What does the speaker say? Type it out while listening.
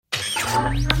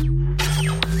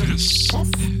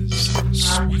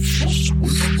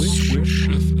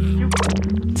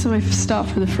So I stopped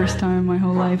for the first time in my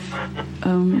whole life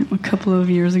a couple of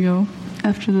years ago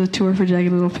after the tour for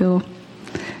Jagged Little Pill.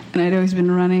 And I'd always been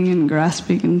running and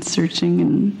grasping and searching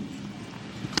and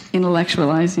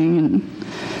intellectualizing and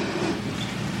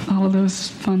all of those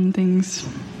fun things.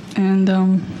 And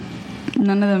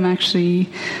none of them actually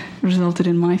resulted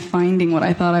in my finding what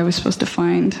I thought I was supposed to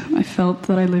find. I felt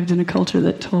that I lived in a culture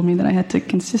that told me that I had to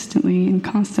consistently and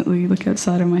constantly look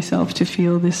outside of myself to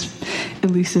feel this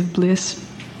elusive bliss.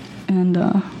 And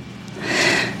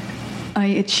I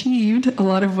achieved a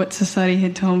lot of what society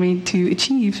had told me to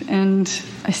achieve, and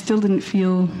I still didn't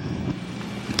feel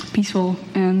peaceful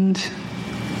and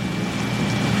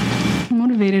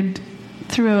motivated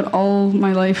throughout all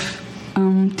my life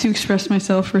to express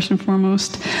myself first and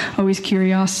foremost. Always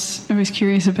curious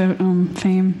about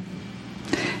fame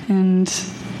and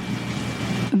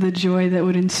the joy that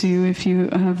would ensue if you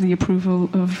have the approval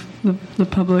of the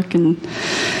public. And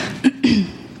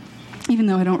even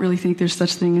though I don't really think there's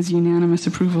such thing as unanimous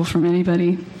approval from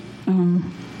anybody,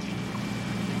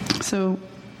 so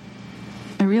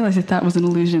I realized that was an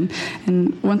illusion.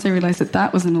 And once I realized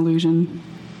that was an illusion,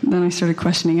 then I started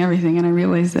questioning everything, and I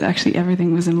realized that actually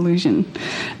everything was an illusion.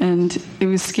 And it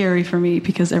was scary for me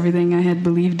because everything I had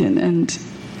believed in and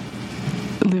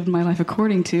lived my life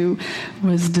according to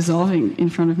was dissolving in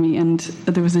front of me. And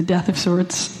there was a death of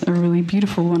sorts, a really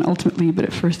beautiful one ultimately, but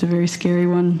at first a very scary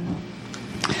one.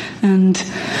 And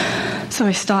so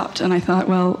I stopped and I thought,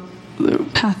 well, the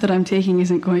path that I'm taking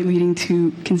isn't going leading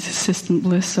to consistent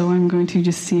bliss, so I'm going to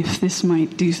just see if this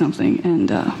might do something. And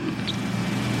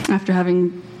after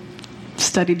having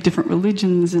studied different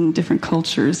religions and different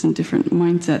cultures and different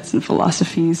mindsets and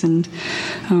philosophies, and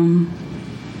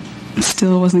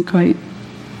still wasn't quite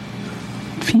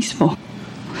peaceful.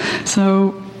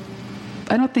 So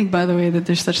I don't think, by the way, that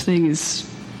there's such thing as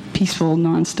peaceful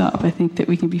nonstop. I think that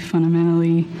we can be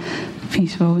fundamentally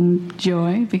peaceful in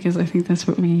joy, because I think that's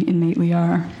what we innately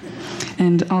are.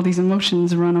 And all these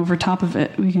emotions run over top of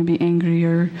it. We can be angry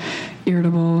or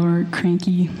irritable or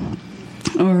cranky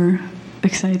or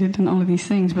excited and all of these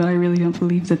things, but I really don't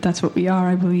believe that that's what we are.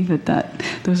 I believe that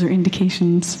those are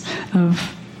indications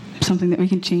of something that we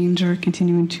can change or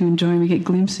continue to enjoy, and we get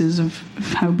glimpses of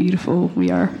how beautiful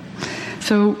we are.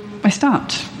 So I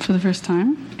stopped for the first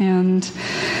time, and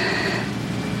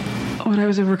what I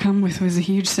was overcome with was a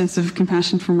huge sense of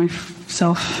compassion for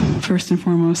myself, first and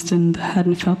foremost, and I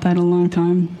hadn't felt that in a long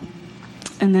time.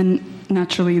 And then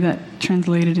naturally that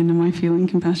translated into my feeling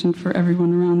compassion for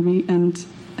everyone around me, and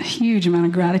a huge amount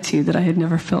of gratitude that I had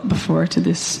never felt before to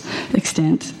this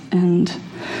extent. And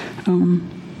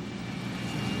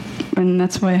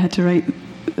that's why I had to write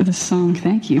this song,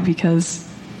 Thank You, because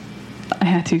I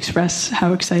had to express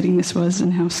how exciting this was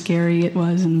and how scary it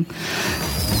was and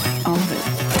all of it.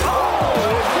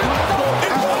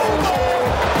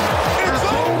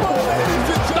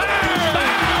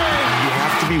 You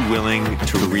have to be willing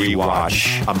to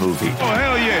rewatch a movie. Oh,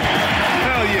 hell yeah.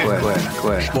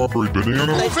 Quit. Strawberry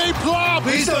banana.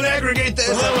 Please don't aggregate this.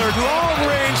 Lillard, long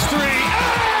range three.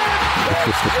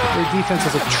 Their defense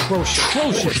is atrocious.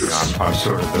 I'm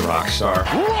sort of the rock star.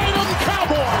 Right on the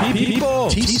cowboy. People,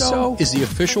 TISO is the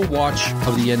official watch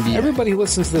of the NBA. everybody who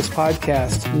listens to this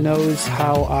podcast knows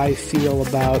how I feel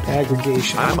about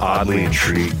aggregation. I'm oddly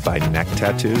intrigued by neck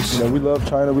tattoos. We love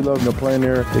China. We love playing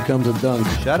there. Here comes a dunk.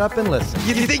 Shut up and listen.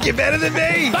 You think you're better than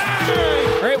me?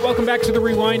 All right, welcome back to the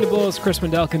Rewindables. Chris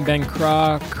Mandelkin, Ben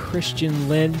Craw, Christian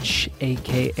Lynch,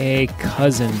 a.k.a.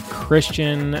 Cousin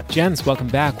Christian. Jens, welcome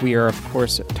back. We are, of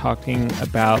course, talking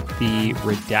about the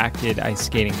redacted ice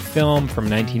skating film from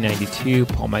 1992,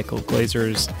 Paul Michael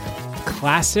Glazer's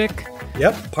classic.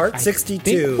 Yep, part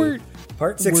 62.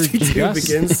 Part 62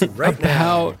 begins right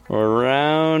now. We're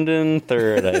round in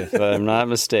third, if I'm not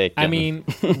mistaken. I mean,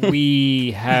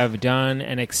 we have done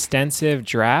an extensive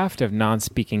draft of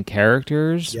non-speaking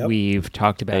characters. Yep. We've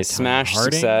talked about a smash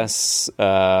success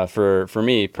for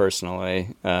me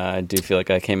personally. I do feel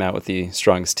like I came out with the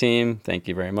strongest team. Thank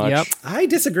you very much. Yep. I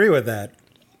disagree with that.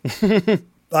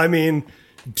 I mean,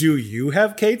 do you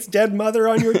have Kate's dead mother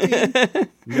on your team?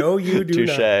 No, you do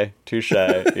not. Touche,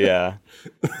 yeah.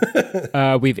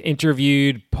 We've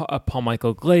interviewed Paul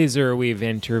Michael Glazer. We've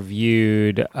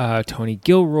interviewed Tony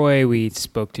Gilroy. We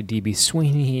spoke to D.B.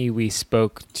 Sweeney. We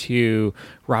spoke to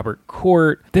Robert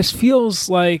Court. This feels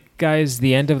like, guys,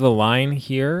 the end of the line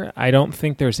here. I don't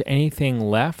think there's anything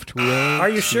left really. Are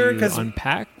you sure? Because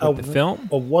unpack with the film,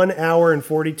 a 1 hour and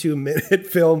 42-minute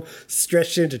film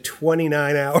stretched into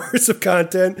 29 hours of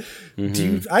content.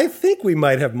 Mm-hmm. I think we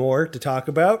might have more to talk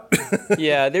about.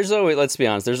 Yeah, there's always, let's be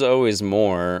honest, there's always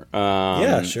more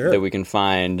sure. that we can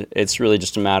find. It's really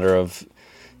just a matter of,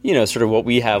 sort of what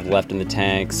we have left in the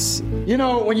tanks.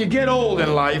 When you get old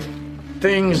in life,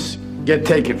 things get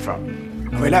taken from you.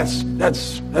 I mean,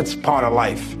 that's part of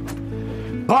life.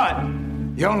 But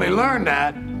you only learn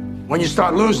that when you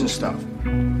start losing stuff.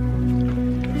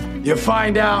 You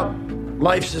find out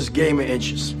life's this game of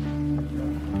inches.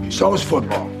 So is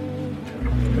football.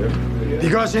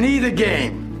 Because in either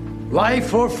game,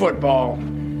 life or football,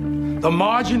 the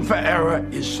margin for error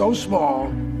is so small.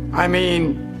 I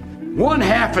mean,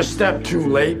 1/2 a step too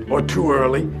late or too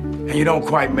early, and you don't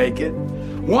quite make it.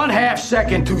 1/2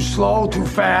 second too slow, too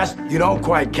fast, you don't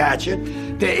quite catch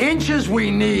it. The inches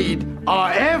we need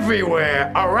are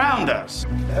everywhere around us.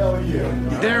 Hell yeah.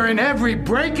 They're in every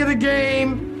break of the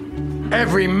game,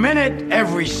 every minute,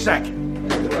 every second.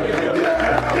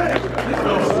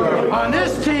 On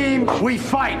this team, we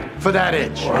fight for that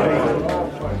inch.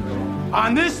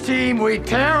 On this team, we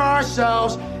tear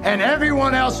ourselves and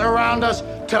everyone else around us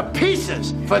to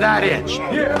pieces for that inch.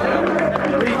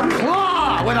 We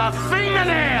claw with our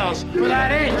fingernails for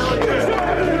that inch.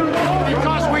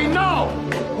 Because we know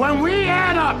when we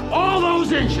add up all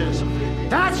those inches,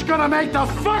 that's gonna make the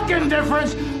fucking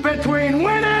difference between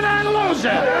winning and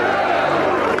losing.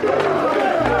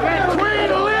 Between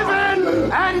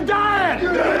living and dying.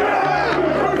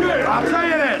 I'll tell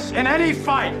you this, in any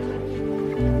fight,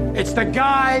 it's the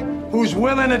guy who's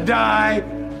willing to die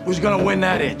who's gonna win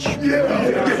that inch.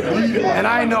 And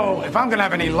I know if I'm gonna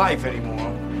have any life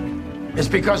anymore, it's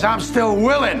because I'm still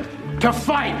willing to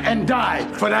fight and die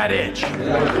for that inch.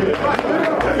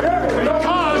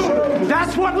 Because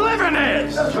that's what living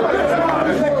is.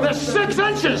 The 6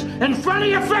 inches in front of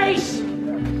your face.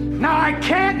 Now, I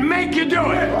can't make you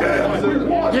do it.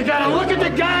 You gotta look at the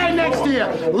guy next to you.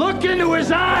 Look into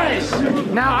his eyes.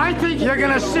 Now, I think you're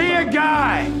gonna see a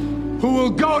guy who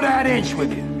will go that inch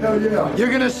with you.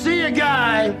 You're gonna see a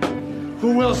guy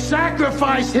who will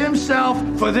sacrifice himself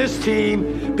for this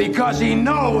team because he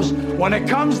knows when it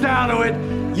comes down to it,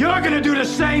 you're gonna do the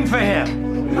same for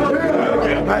him.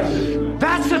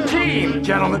 That's the team,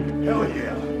 gentlemen.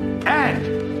 And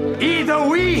either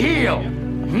we heal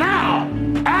now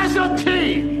as a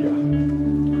team,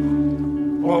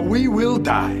 or we will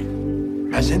die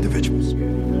as individuals.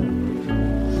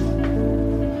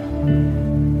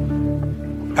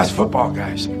 That's football,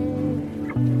 guys.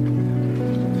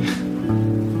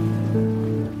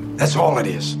 That's all it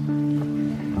is.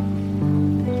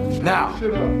 Now,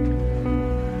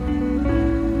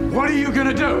 what are you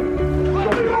gonna do?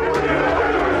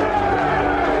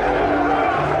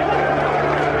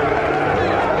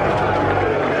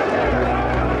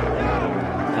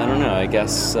 I don't know. I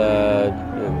guess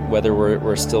whether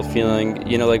we're still feeling,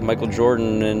 like Michael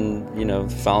Jordan and,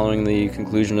 following the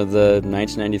conclusion of the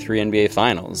 1993 NBA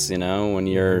Finals, when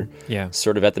you're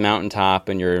sort of at the mountaintop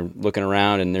and you're looking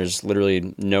around and there's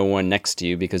literally no one next to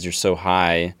you because you're so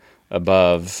high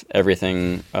above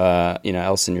everything,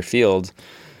 else in your field.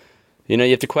 You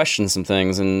have to question some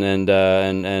things and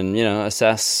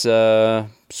assess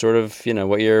sort of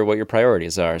what your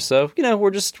priorities are. So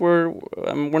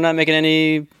we're not making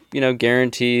any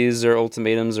guarantees or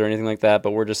ultimatums or anything like that,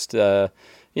 but we're just I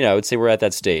would say we're at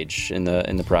that stage in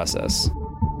the process.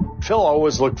 Phil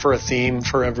always looked for a theme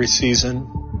for every season,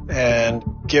 and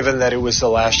given that it was the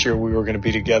last year we were going to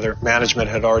be together, management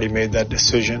had already made that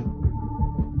decision.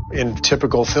 In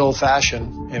typical Phil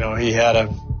fashion, he had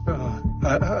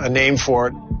a name for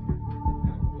it.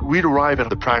 We'd arrive at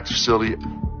the practice facility.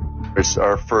 It's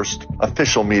our first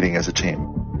official meeting as a team.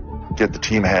 Get the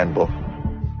team handbook,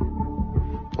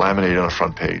 laminated on the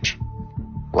front page.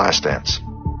 Last dance.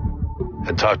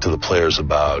 And talk to the players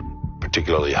about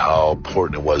particularly how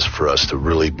important it was for us to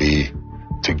really be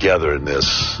together in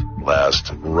this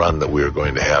last run that we were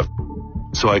going to have.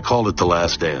 So I called it the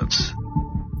last dance.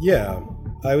 Yeah,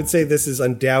 I would say this is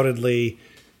undoubtedly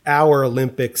our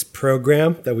Olympics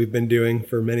program that we've been doing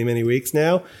for many, many weeks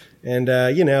now. And,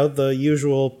 the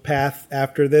usual path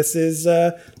after this is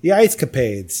the ice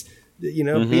capades,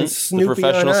 being Snoopy the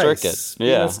professional on ice, circuit.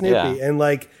 Yeah, Snoopy. yeah. And,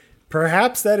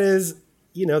 perhaps that is,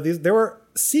 there were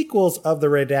sequels of the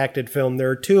redacted film. There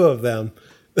are 2 of them.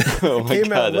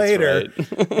 Came out later.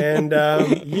 Right. And,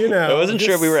 I wasn't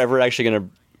sure we were ever actually going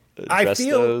to address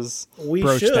those. We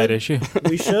broach should, that issue.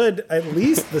 We should, at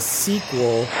least the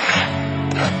sequel.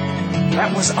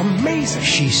 That was amazing.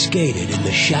 She skated in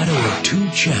the shadow of 2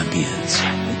 champions.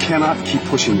 You cannot keep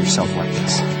pushing yourself like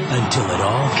this. Until it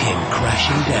all came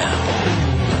crashing down.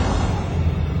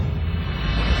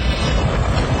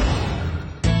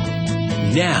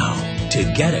 Now, to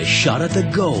get a shot at the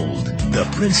gold, the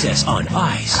princess on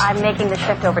ice. I'm making the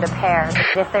shift over to Pear.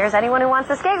 If there's anyone who wants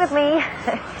to skate with me,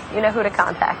 you know who to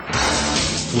contact.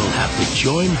 Will have to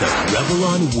join the Rebel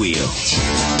on Wheels.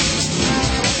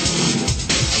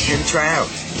 Here to try out.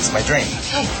 It's my dream.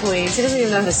 Oh, please. He doesn't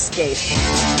even know how to skate.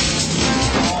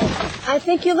 I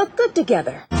think you look good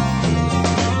together.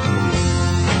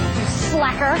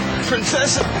 Slacker.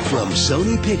 Princess. From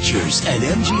Sony Pictures and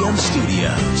MGM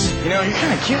Studios. You know, you're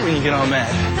kind of cute when you get all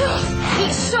mad.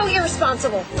 He's so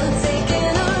irresponsible.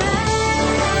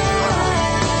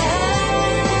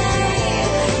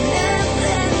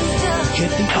 Hit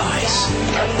the ice.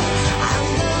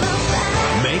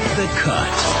 Make the cut.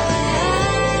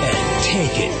 And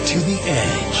take it to the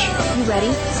edge. You ready?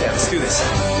 Yeah, let's do this.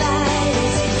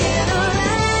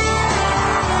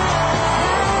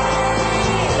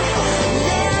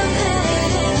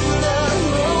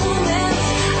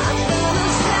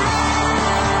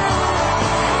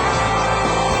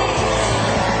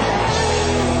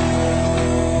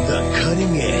 The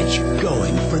cutting edge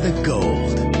going for the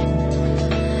gold.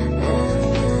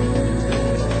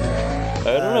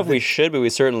 I don't know if we should, but we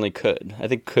certainly could. I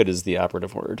think "could" is the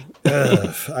operative word.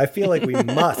 I feel like we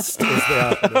must is the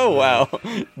operative Oh, word. wow.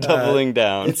 Doubling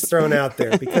down. It's thrown out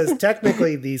there because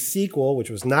technically the sequel, which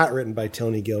was not written by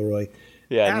Tony Gilroy,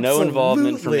 Yeah, no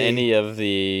involvement from any of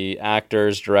the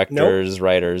actors, directors,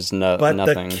 writers, but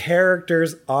nothing. the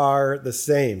characters are the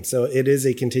same, so it is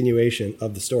a continuation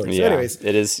of the story. So Yeah, anyways,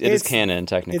 it is canon,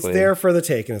 technically. It's there for the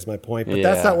taking, is my point, but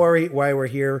that's not why we're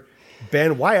here.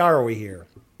 Ben, why are we here?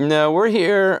 No, we're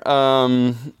here.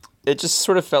 It just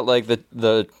sort of felt like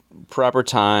the proper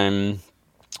time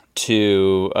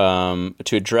to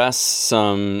address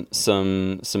some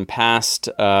past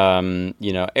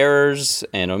errors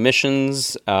and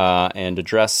omissions, and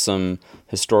address some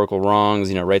historical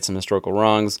wrongs. Right some historical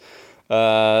wrongs.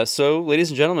 So, ladies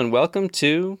and gentlemen, welcome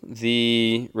to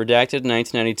the redacted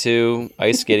 1992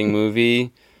 ice skating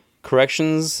movie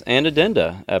Corrections and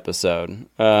Addenda episode.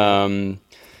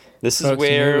 This is Folks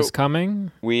where knew it was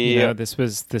coming.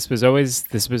 This was always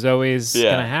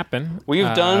gonna happen.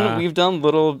 We've done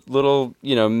little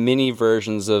mini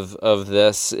versions of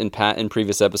this in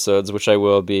previous episodes, which I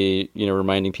will be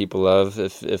reminding people of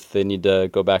if they need to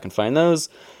go back and find those.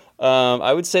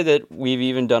 I would say that we've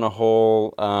even done a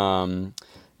whole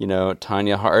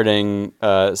Tanya Harding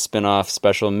spin-off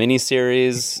special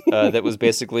miniseries that was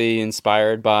basically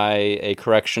inspired by a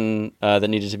correction that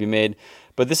needed to be made.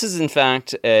 But this is, in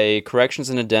fact, a Corrections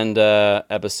and Addenda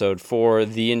episode for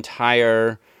the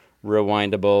entire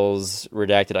Rewindables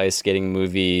redacted ice skating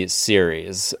movie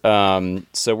series.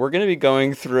 So we're going to be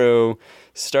going through,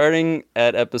 starting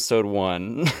at episode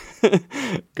 1,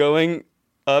 going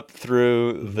up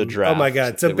through the draft. Oh, my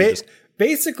God. So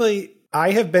basically,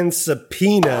 I have been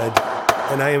subpoenaed,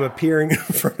 and I am appearing in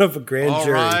front of a grand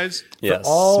jury for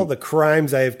all the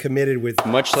crimes I have committed with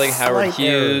much like Howard Hughes,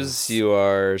 errors. you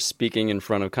are speaking in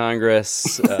front of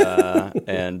Congress.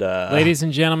 And ladies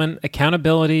and gentlemen,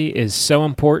 accountability is so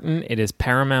important. It is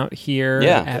paramount here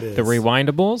at the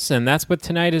Rewindables, and that's what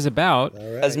tonight is about.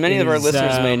 As many of our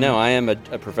listeners may know, I am a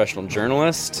professional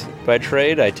journalist by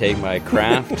trade. I take my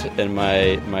craft and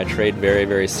my trade very,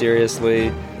 very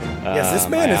seriously. Yes, this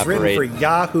man is written for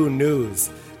Yahoo News.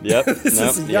 Yep. This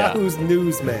is Yahoo's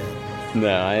newsman.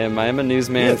 No, I am a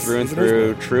newsman through and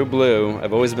through. True blue.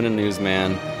 I've always been a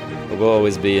newsman. I will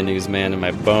always be a newsman in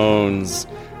my bones.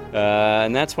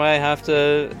 And that's why I have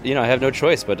to, I have no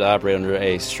choice but to operate under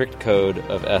a strict code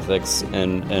of ethics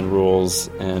and rules.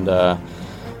 And that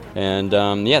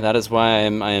is why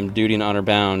I am duty and honor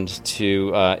bound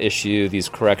to issue these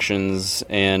corrections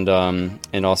and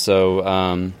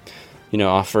also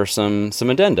offer some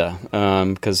addenda,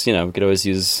 because we could always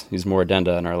use more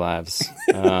addenda in our lives.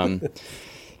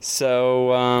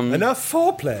 So enough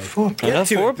foreplay. Enough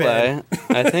foreplay.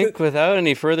 I think without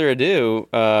any further ado,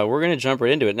 we're gonna jump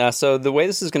right into it now. So the way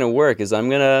this is gonna work is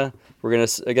we're gonna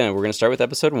start with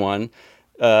episode 1.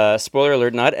 Spoiler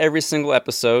alert: not every single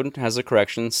episode has a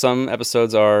correction. Some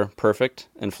episodes are perfect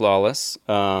and flawless.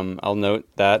 I'll note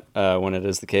that when it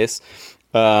is the case.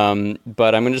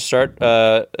 But I'm going to start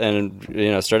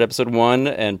start episode 1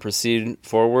 and proceed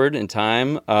forward in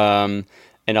time.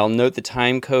 And I'll note the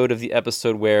time code of the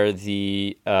episode where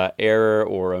the error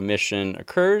or omission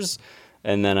occurs,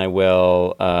 and then I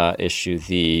will issue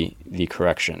the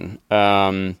correction.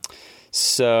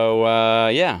 So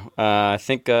I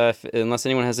think unless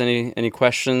anyone has any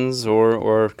questions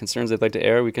or concerns they'd like to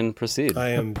air, we can proceed.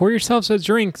 Pour yourselves a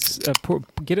drinks.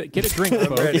 Get a drink,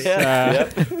 folks.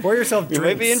 Pour yourself drinks. We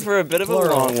might be in for a bit of a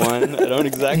long one. I don't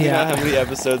exactly know how many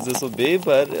episodes this will be,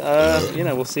 but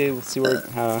we'll see how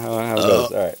it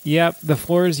goes. All right. Yep, the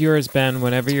floor is yours, Ben.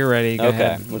 Whenever you're ready, go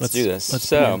ahead. Let's do this.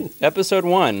 So, episode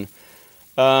 1.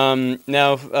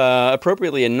 Now,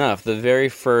 appropriately enough, the very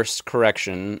first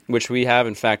correction, which we have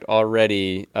in fact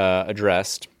already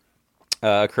addressed,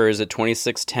 occurs at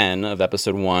 26:10 of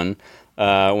episode 1,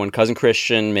 when Cousin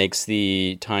Christian makes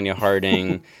the Tanya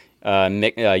Harding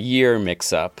year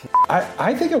mix-up.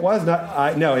 I think it was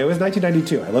not. No, it was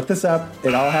 1992. I looked this up.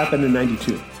 It all happened in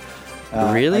 92.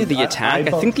 Really? The attack?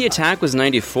 I think the attack was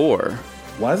 94.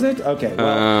 Was it? Okay.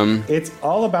 Well, it's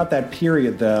all about that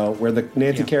period, though, where the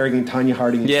Nancy Kerrigan, Tanya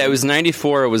Harding. Yeah, it was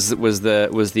 94. Was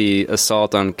the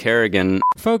assault on Kerrigan.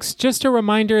 Folks, just a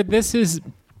reminder. This is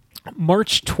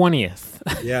March 20th.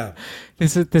 Yeah.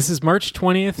 This is March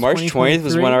 20th. March 20th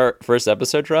was when our first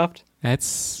episode dropped.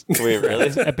 That's wait, really?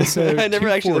 Episode. I never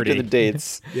actually looked at the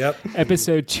dates. Yep.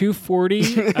 Episode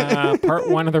 240, part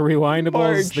 1 of the Rewindables,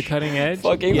 March. The Cutting Edge.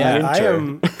 Fucking winter. I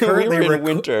am currently we were in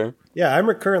winter. Yeah,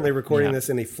 I'm currently recording this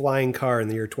in a flying car in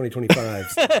the year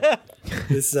 2025. So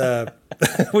this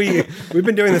we've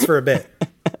been doing this for a bit.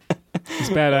 It's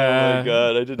about oh my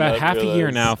God, I did about not half realize. a year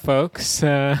now, folks.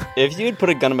 If you had put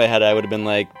a gun in my head, I would have been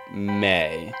like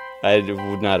May. I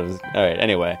would not have. All right.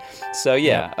 Anyway, so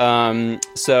yeah.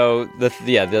 So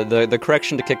the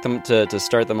correction to kick them to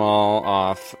start them all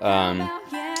off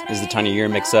is the Tanya year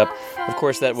mix-up. Of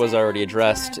course, that was already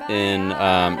addressed in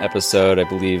episode, I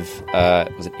believe,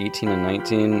 was it 18 and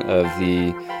 19 of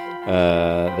the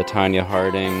Tanya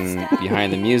Harding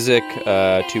Behind the Music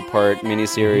 2-part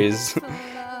miniseries.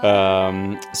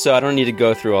 So I don't need to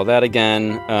go through all that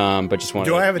again, but just want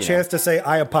to... Do I have a chance to say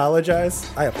I apologize?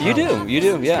 I apologize. You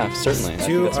do, yeah, certainly.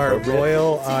 To our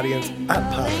royal audience, I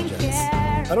apologize.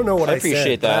 I don't know what I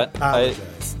appreciate said. that.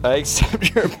 I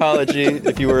accept your apology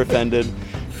if you were offended.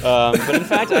 But in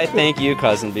fact, I thank you,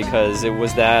 cousin, because it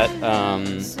was that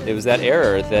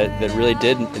error that really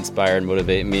did inspire and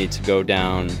motivate me to go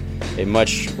down a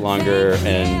much longer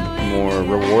and more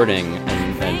rewarding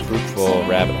and fruitful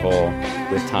rabbit hole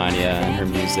with Tanya and her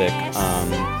music.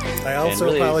 I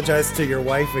also apologize to your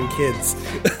wife and kids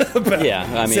about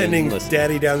sending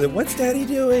Daddy down there. What's Daddy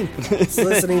doing? He's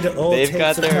listening to old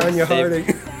tapes of Tanya Harding.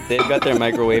 They've got their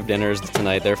microwave dinners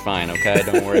tonight. They're fine, okay?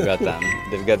 Don't worry about them.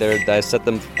 I set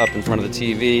them up in front of the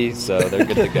TV, so they're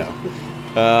good to go.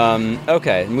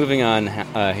 Okay, moving on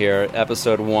here.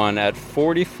 Episode 1 at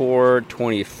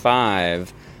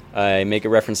 44:25. I make a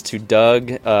reference to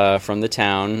Doug from The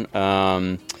Town,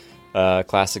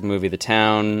 classic movie The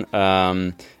Town,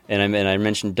 and I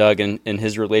mentioned Doug and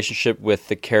his relationship with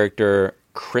the character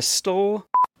Crystal.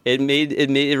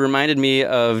 It reminded me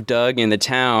of Doug in The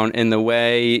Town in the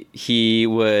way he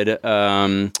would,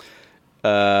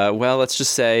 let's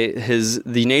just say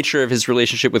the nature of his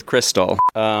relationship with Crystal.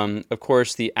 Of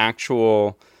course, the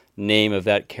actual name of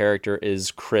that character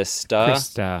is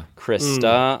Krista.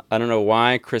 Krista. I don't know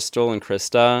why Crystal and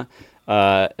Krista.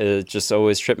 It just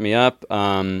always tripped me up.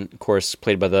 Of course,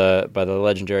 played by the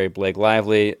legendary Blake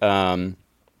Lively.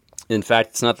 In fact,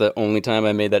 it's not the only time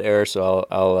I made that error, so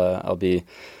I'll be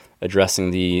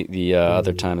addressing the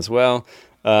other time as well.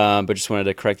 But just wanted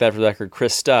to correct that for the record.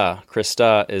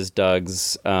 Krista is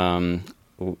Doug's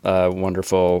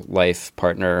wonderful life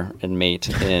partner and mate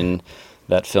in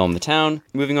that film, The Town.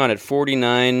 Moving on at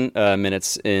 49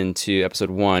 minutes into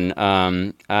episode 1,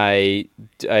 I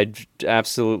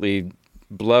absolutely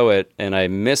blow it, and I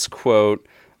misquote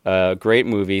a great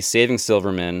movie, Saving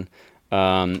Silverman.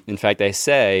 In fact, I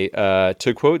say,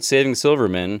 to quote Saving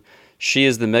Silverman, she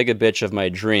is the mega bitch of my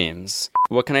dreams.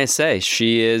 What can I say?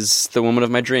 She is the woman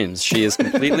of my dreams. She is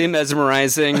completely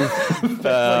mesmerizing.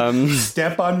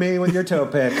 Step on me with your toe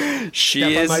pick.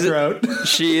 Step on my throat.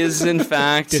 She is, in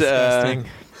fact, disgusting.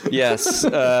 Yes.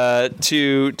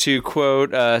 To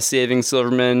quote Saving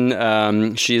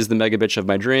Silverman, she is the mega bitch of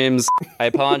my dreams. I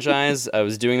apologize. I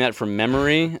was doing that from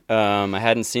memory. I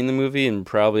hadn't seen the movie in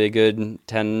probably a good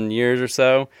 10 years or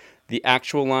so. The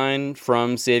actual line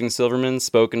from Saving Silverman,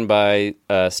 spoken by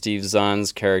Steve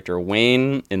Zahn's character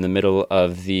Wayne in the middle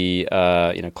of the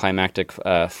climactic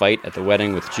fight at the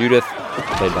wedding with Judith,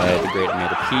 played by the great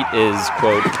Amanda Peet, is,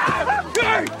 quote,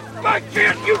 Hey, why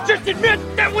can't you just admit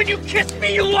that when you kissed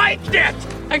me you liked it?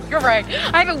 You're right.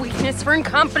 I have a weakness for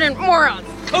incompetent morons.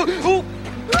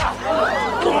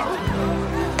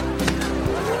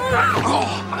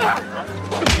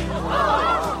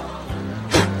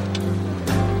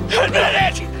 Admit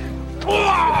it!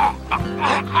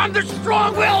 I'm the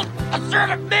strong-willed,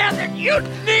 assertive man that you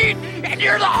need, and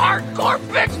you're the hardcore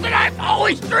bitch that I've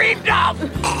always dreamed of.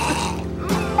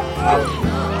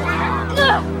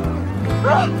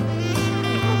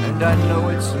 And I know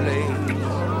it's late.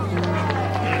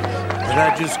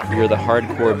 You're the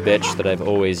hardcore bitch that I've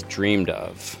always dreamed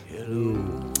of.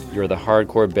 You're the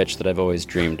hardcore bitch that I've always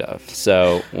dreamed of.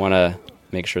 So, want to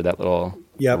make sure that little...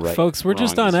 Yep. Right, folks, we're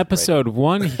just on episode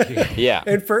 1 here. Yeah.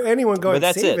 And for anyone going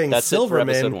saving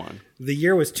Silverman, the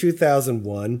year was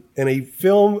 2001, and a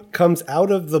film comes out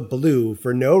of the blue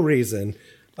for no reason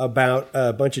about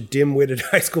a bunch of dim-witted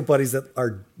high school buddies that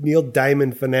are Neil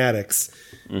Diamond fanatics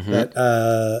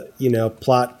that,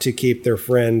 plot to keep their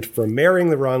friend from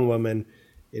marrying the wrong woman.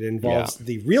 It involves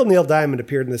the real Neil Diamond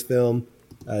appeared in this film.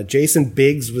 Jason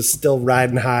Biggs was still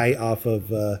riding high off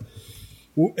of,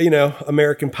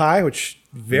 American Pie, which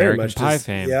very American much Pie just,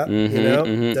 fame. Yeah,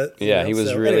 He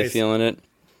was really feeling it.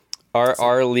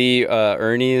 R. Lee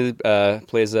Ernie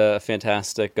plays a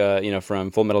fantastic,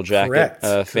 from Full Metal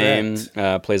Jacket fame.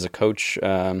 Plays a coach.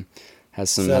 Has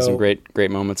some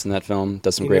great moments in that film.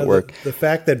 Does some great work. The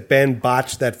fact that Ben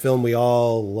botched that film, we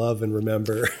all love and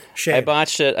remember. Shame. I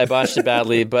botched it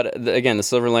badly. But again, the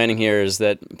silver lining here is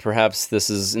that perhaps this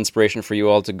is inspiration for you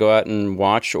all to go out and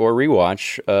watch or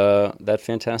rewatch that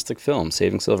fantastic film,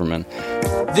 Saving Silverman.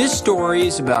 This story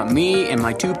is about me and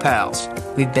my 2 pals.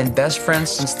 We've been best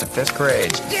friends since the 5th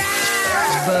grade.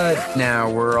 But now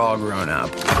we're all grown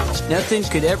up. Nothing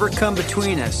could ever come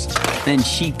between us. Then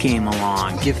she came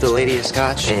along. Give the lady a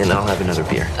scotch, and I'll have another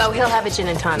beer. Oh, he'll have a gin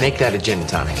and tonic. Make that a gin and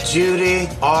tonic. Judy,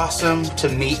 awesome to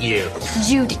meet you.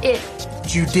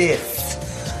 Judith.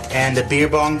 And a beer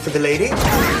bong for the lady?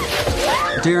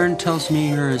 Darren tells me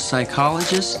you're a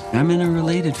psychologist. I'm in a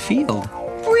related field.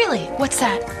 Really? What's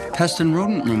that? Pest and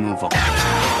rodent removal.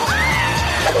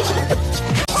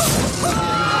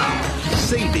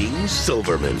 Saving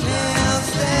Silverman.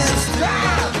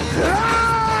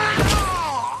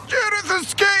 Judith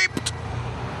escaped!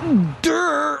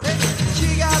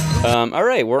 All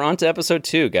right, we're on to episode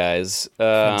 2, guys.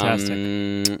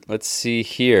 Fantastic. Let's see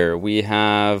here. We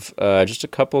have just a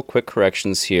couple quick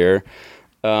corrections here.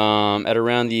 At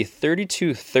around the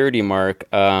 32:30 mark,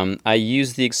 I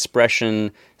used the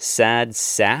expression "sad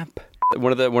sap."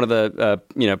 One of the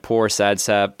poor sad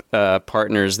sap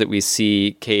partners that we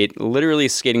see Kate literally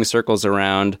skating circles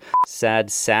around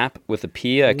sad sap with a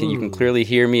P. You can clearly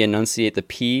hear me enunciate the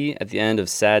P at the end of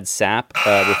sad sap,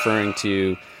 referring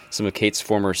to some of Kate's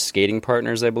former skating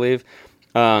partners, I believe.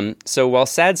 So while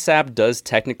sad sap does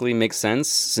technically make sense,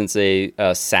 since a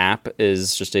sap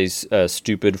is just a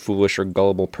stupid, foolish, or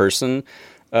gullible person,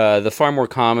 the far more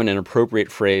common and appropriate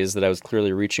phrase that I was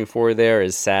clearly reaching for there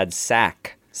is sad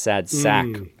sack. Sad sack,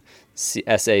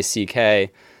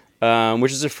 S-A-C-K,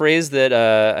 which is a phrase that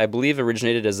I believe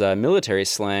originated as a military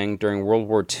slang during World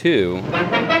War II.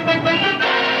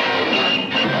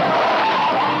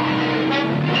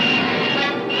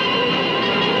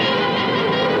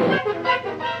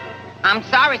 I'm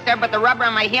sorry, sir, but the rubber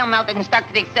on my heel melted and stuck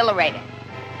to the accelerator.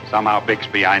 Somehow,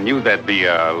 Bixby, I knew there'd be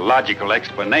a logical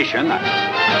explanation.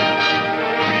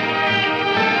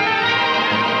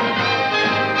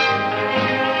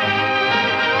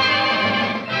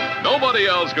 Nobody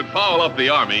else could foul up the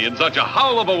Army in such a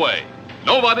howl of a way.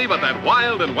 Nobody but that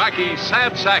wild and wacky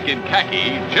sad sack in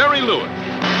khaki, Jerry Lewis.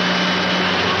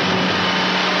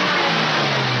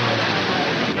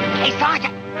 Hey,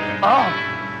 Sergeant! Oh.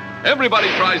 Everybody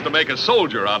tries to make a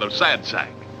soldier out of sad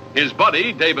sack. His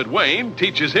buddy, David Wayne,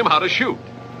 teaches him how to shoot.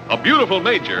 A beautiful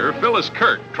major, Phyllis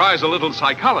Kirk, tries a little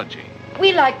psychology.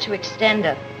 We like to extend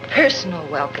a personal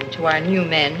welcome to our new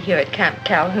men here at Camp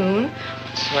Calhoun.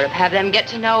 Sort of have them get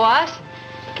to know us,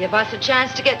 give us a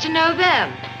chance to get to know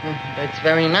them. That's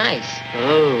very nice.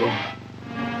 Oh.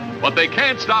 But they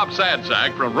can't stop sad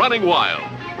sack from running wild,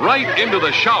 right into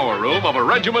the shower room of a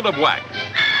regiment of wax.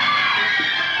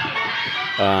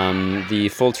 The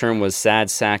full term was sad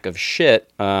sack of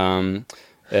shit,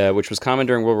 which was common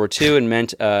during World War II and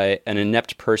meant an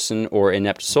inept person or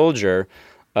inept soldier.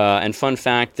 And fun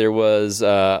fact, there was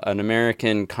an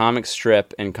American comic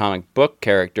strip and comic book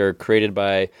character created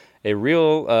by a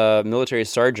real military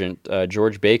sergeant,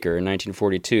 George Baker, in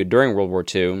 1942 during World War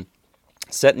II,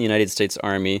 set in the United States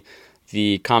Army.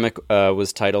 The comic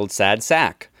was titled Sad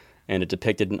Sack, and it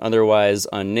depicted an otherwise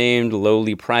unnamed,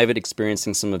 lowly private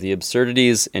experiencing some of the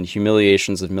absurdities and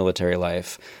humiliations of military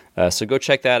life. So go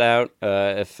check that out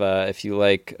if you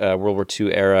like World War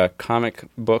II era comic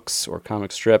books or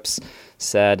comic strips.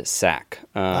 Sad Sack.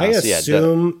 I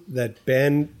assume that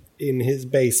Ben in his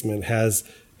basement has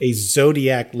a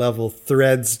Zodiac level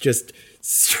threads just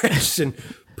stretched and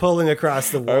pulling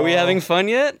across the wall. Are we having fun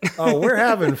yet? Oh, we're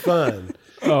having fun.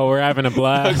 Oh, we're having a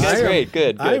blast. Okay, great,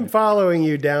 good. I'm following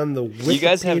you down the Wikipedia You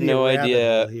guys have no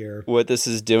idea here. what this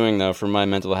is doing, though, for my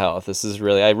mental health. This is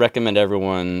really, I recommend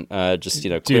everyone just,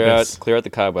 clear out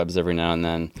the cobwebs every now and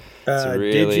then. It's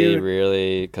really,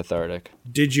 really cathartic.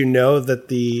 Did you know that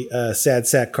the Sad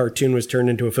Sack cartoon was turned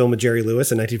into a film with Jerry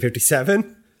Lewis in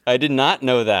 1957? I did not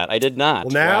know that. I did not.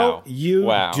 Well, now you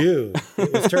do.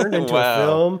 It was turned into a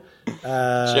film.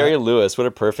 Jerry Lewis, what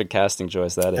a perfect casting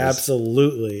choice that is.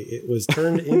 Absolutely. It was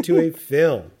turned into a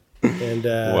film. And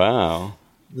wow.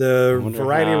 The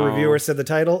Variety reviewer said the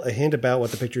title, a hint about what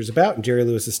the picture is about, and Jerry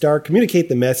Lewis' star communicate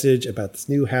the message about this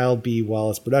new Hal B.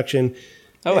 Wallace production.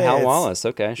 Oh, Hal Wallace.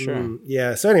 Okay, sure.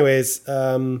 Yeah. So anyways,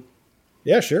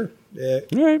 yeah, sure. All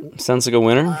right. Sounds like a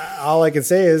winner. All I can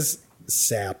say is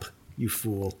sap, you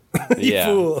fool. You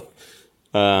fool.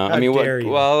 I mean,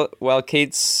 while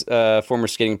Kate's former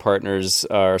skating partners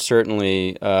are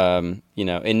certainly,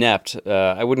 inept,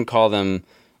 I wouldn't call them,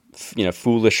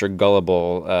 foolish or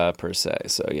gullible per se.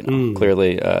 So,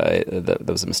 clearly that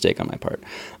was a mistake on my part.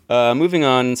 Moving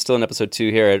on, still in episode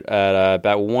 2 here at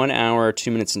about 1 hour,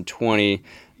 2 minutes and 20.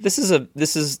 Admittedly,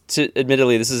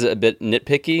 this is a bit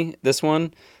nitpicky, this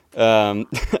one.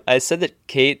 I said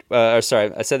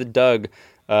that Doug,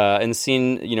 in the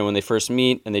scene, when they first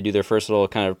meet and they do their first little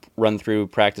kind of run through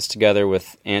practice together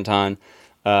with Anton,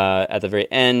 at the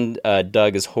very end,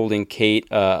 Doug is holding Kate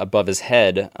above his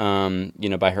head,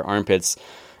 by her armpits.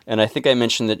 And I think I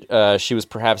mentioned that she was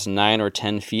perhaps 9 or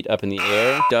 10 feet up in the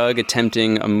air. Doug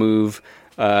attempting a move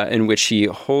in which he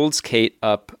holds Kate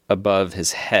up above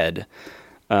his head.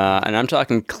 And I'm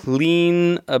talking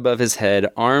clean above his head.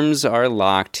 Arms are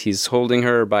locked. He's holding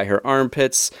her by her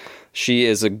armpits. She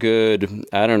is a good,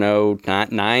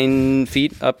 not 9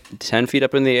 feet up, 10 feet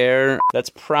up in the air. That's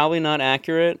probably not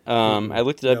accurate. I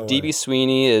looked it up. DB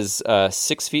Sweeney is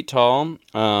 6 feet tall.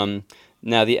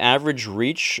 Now, the average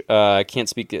reach, I can't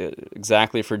speak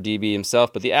exactly for DB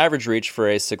himself, but the average reach for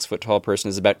a 6 foot tall person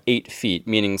is about 8 feet,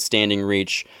 meaning standing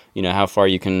reach, how far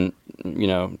you can,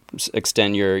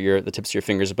 extend the tips of your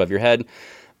fingers above your head.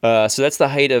 So that's the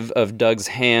height of Doug's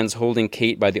hands holding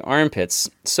Kate by the armpits.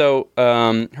 So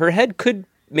her head could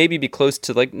maybe be close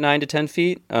to like 9 to 10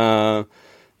 feet,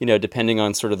 depending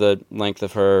on sort of the length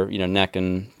of her, neck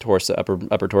and torso,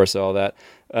 upper torso, all that.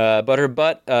 But her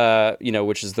butt,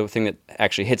 which is the thing that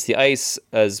actually hits the ice,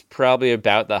 is probably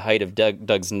about the height of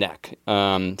Doug's neck.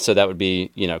 So that would be,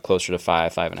 closer to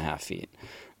 5.5 feet.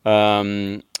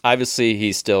 Obviously,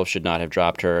 he still should not have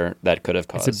dropped her. That could have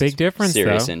caused it's a big difference,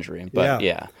 serious injury. But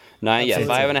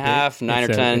 5.5, 9 or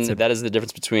 10. That is the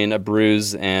difference between a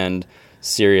bruise and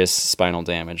serious spinal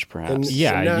damage, perhaps.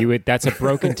 That's a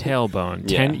broken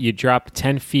tailbone. You drop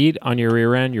 10 feet on your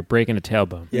rear end, you're breaking a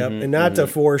tailbone. Yep, and not to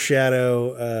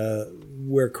foreshadow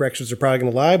where corrections are probably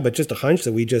going to lie, but just a hunch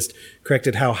that we just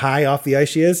corrected how high off the ice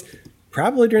she is.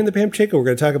 Probably during the Pam Chico, we're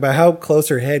going to talk about how close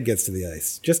her head gets to the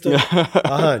ice. Just a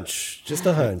hunch. Just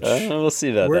a hunch. We'll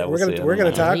see that. We're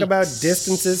going to talk about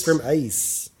distances from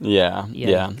ice. Yeah.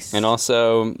 And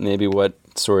also maybe what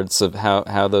sorts of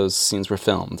how those scenes were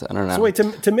filmed. I don't know. So wait,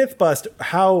 to myth bust,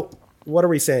 what are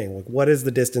we saying? Like, what is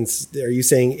the distance? Are you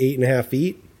saying 8.5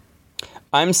 feet?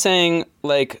 I'm saying,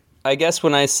 like, I guess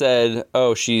when I said,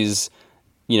 oh, she's,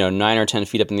 9 or 10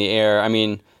 feet up in the air, I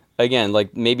mean, again,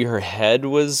 like maybe her head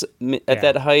was at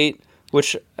that height,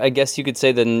 which I guess you could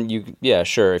say then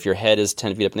sure. If your head is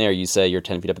 10 feet up in the air, you say you're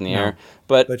 10 feet up in the air.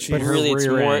 But really it's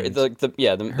more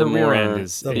the rear end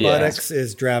is the buttocks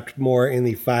is dropped more in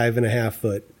the 5.5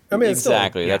 foot. I mean,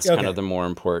 exactly. That's kind of the more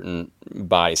important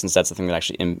body, since that's the thing that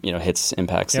actually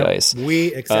impacts the ice.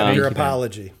 We accept your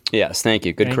apology. Yes, thank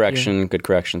you. Good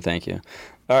correction. Thank you.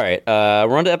 All right,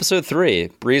 we're on to episode 3,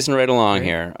 breezing right along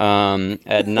here.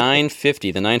 At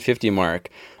 9:50, the 9:50 mark,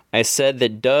 I said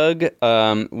that Doug,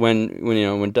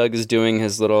 when Doug is doing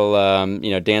his little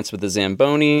dance with the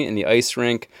Zamboni in the ice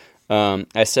rink,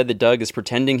 I said that Doug is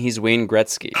pretending he's Wayne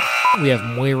Gretzky. We have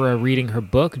Moira reading her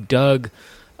book, Doug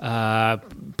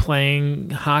playing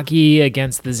hockey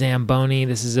against the Zamboni.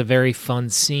 This is a very fun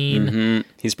scene. Mm-hmm.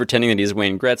 He's pretending that he's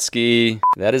Wayne Gretzky.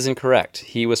 That is incorrect.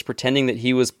 He was pretending that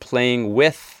he was playing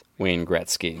with Wayne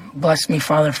Gretzky. Bless me,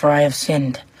 Father, for I have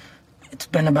sinned. It's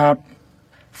been about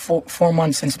 4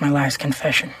 months since my last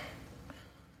confession.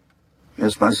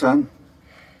 Yes, my son?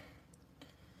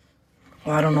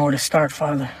 Well, I don't know where to start,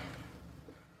 Father.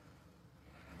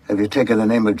 Have you taken the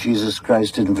name of Jesus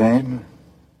Christ in vain?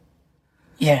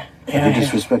 Yeah. Have you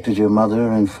disrespected your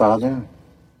mother and father?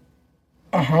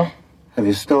 Uh-huh. Have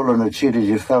you stolen or cheated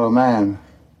your fellow man?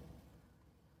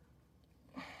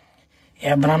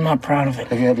 Yeah, but I'm not proud of it.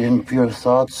 Have you had impure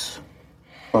thoughts?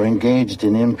 or engaged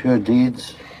in impure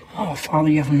deeds? Oh, Father,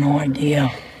 you have no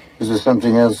idea. Is there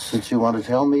something else that you want to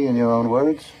tell me in your own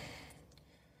words?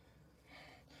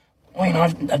 Wayne,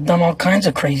 I've done all kinds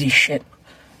of crazy shit.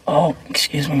 Oh,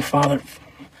 excuse me, Father.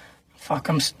 Fuck,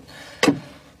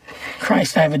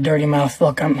 Christ, I have a dirty mouth.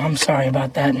 Look, I'm sorry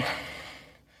about that.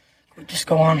 Just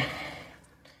go on.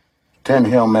 10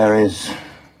 Hail Marys,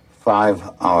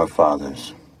 5 Our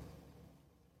Fathers.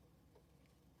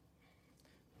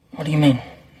 What do you mean?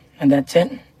 And that's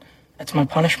it? That's my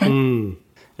punishment?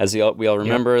 As we all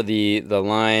remember, the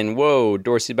line, whoa,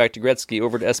 Dorsey back to Gretzky,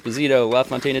 over to Esposito,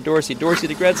 LaFontaine to Dorsey, Dorsey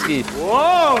to Gretzky.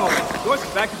 Whoa! Dorsey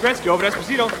back to Gretzky, over to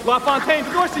Esposito, LaFontaine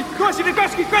to Dorsey, Dorsey to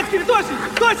Gretzky, Gretzky to Dorsey,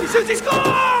 Dorsey shoots, he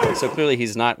scores! So clearly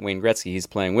he's not Wayne Gretzky, he's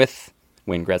playing with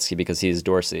Wayne Gretzky because he's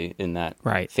Dorsey in that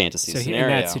fantasy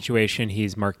scenario. In that situation,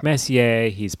 he's Mark Messier,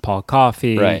 he's Paul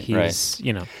Coffey, he's,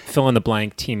 fill in the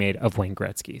blank teammate of Wayne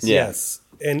Gretzky's. Yes.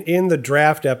 And in the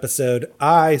draft episode,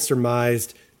 I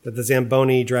surmised that the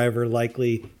Zamboni driver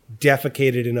likely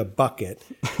defecated in a bucket.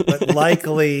 But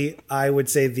likely, I would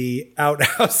say the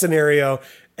outhouse scenario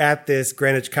at this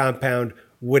Greenwich compound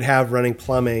would have running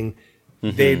plumbing.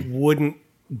 Mm-hmm. They wouldn't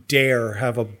dare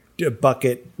have a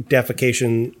bucket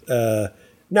defecation.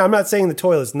 Now, I'm not saying the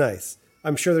toilet's nice.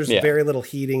 I'm sure there's very little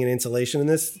heating and insulation in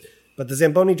this. But the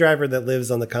Zamboni driver that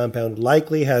lives on the compound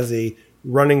likely has a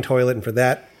running toilet. And for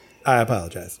that, I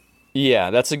apologize.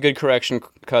 Yeah, that's a good correction,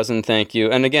 Cousin. Thank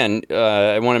you. And again,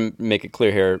 I want to make it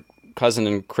clear here, Cousin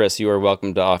and Chris, you are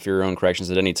welcome to offer your own corrections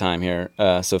at any time here.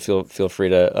 So feel free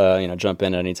to jump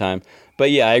in at any time.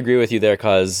 But yeah, I agree with you there,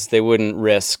 cause they wouldn't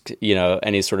risk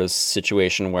any sort of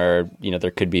situation where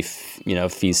there could be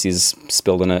feces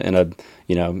spilled in a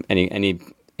any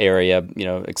area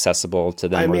accessible to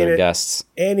them or their guests.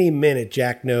 Any minute,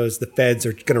 Jack knows the feds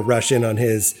are going to rush in on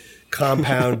his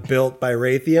compound built by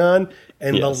Raytheon.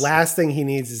 And the last thing he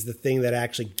needs is the thing that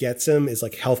actually gets him is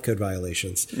like health code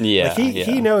violations. Yeah,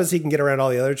 he knows he can get around all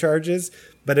the other charges,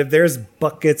 but if there's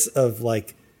buckets of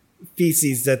like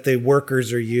feces that the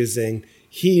workers are using,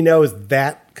 he knows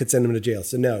that could send him to jail.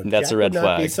 So no, that's Jack a red would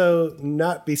flag.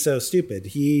 Not be so stupid.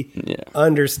 He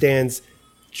understands.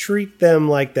 Treat them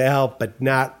like the help, but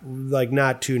not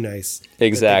too nice.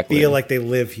 Exactly. They feel like they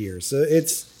live here. So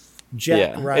it's.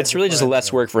 Jack it's really just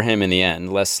less work for him in the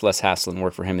end, less hassle and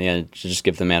work for him in the end to just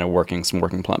give the man some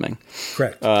working plumbing.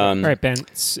 Correct. All right, Ben.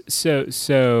 So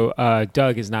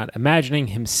Doug is not imagining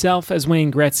himself as Wayne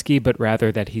Gretzky, but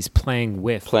rather that he's playing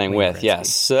with Wayne Gretzky.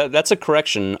 Yes. So that's a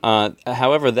correction.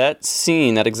 However, that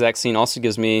exact scene also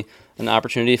gives me an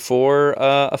opportunity for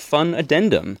a fun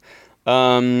addendum.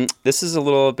 This is a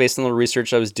little based on the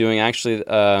research I was doing actually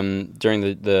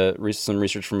during some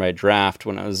research for my draft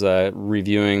when I was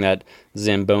reviewing that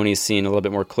Zamboni scene a little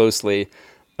bit more closely.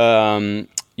 Doug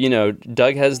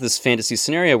has this fantasy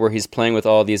scenario where he's playing with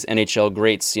all these NHL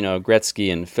greats,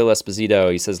 Gretzky and Phil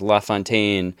Esposito. He says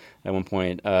LaFontaine at one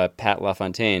point, Pat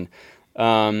LaFontaine.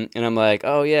 And I'm like,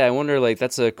 oh yeah, I wonder, like,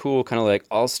 that's a cool kind of like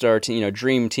all-star team,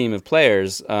 dream team of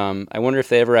players. I wonder if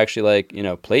they ever actually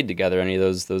played together, any of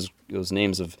those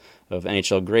names of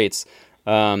NHL greats.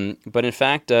 But in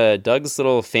fact, Doug's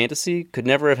little fantasy could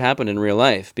never have happened in real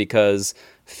life because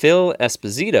Phil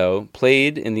Esposito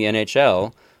played in the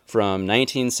NHL from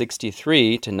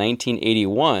 1963 to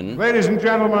 1981. Ladies and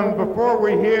gentlemen, before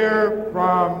we hear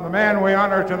from the man we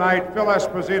honor tonight, Phil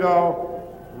Esposito,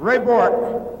 Ray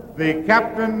Bourque, the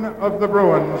captain of the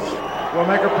Bruins, will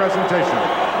make a presentation.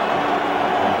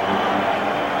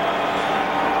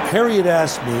 Harry had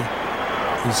asked me,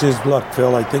 he says, look,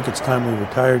 Phil, I think it's time we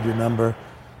retired your number.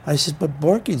 I said, but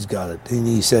Borky's got it. And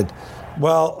he said,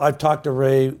 well, I've talked to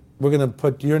Ray. We're going to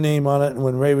put your name on it, and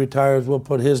when Ray retires, we'll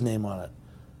put his name on it.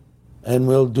 And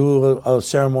we'll do a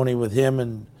ceremony with him.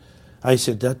 And I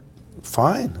said, that's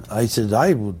fine. I said,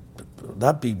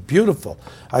 that'd be beautiful.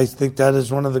 I think that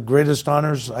is one of the greatest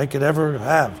honors I could ever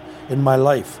have in my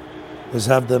life, is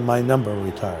have my number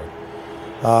retired.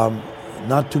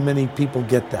 Not too many people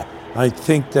get that. I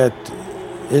think that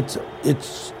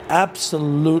it's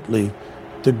absolutely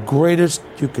the greatest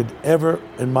you could ever,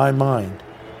 in my mind,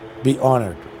 be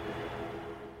honored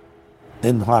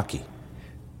in hockey.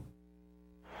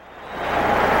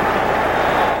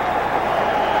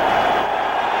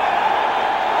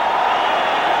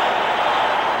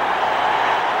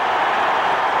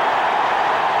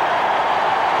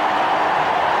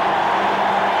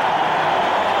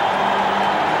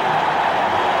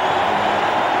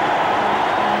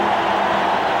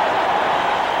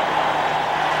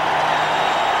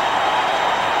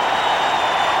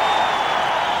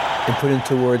 Put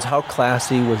into words, how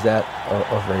classy was that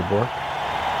of Ray Bourque?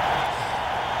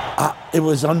 It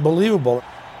was unbelievable.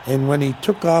 And when he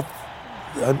took off,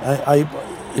 I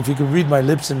if you could read my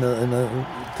lips in the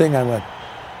thing, I went,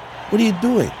 "What are you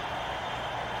doing?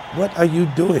 What are you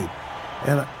doing?"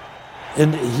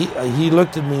 And he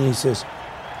looked at me and he says,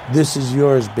 "This is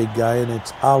yours, big guy, and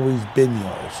it's always been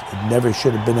yours. It never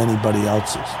should have been anybody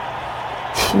else's."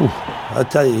 Whew. I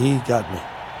tell you, he got me.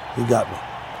 He got me.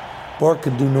 Bork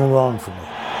could do no wrong for me.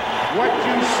 What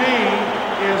you see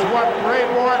is what Ray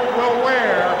Bork will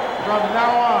wear from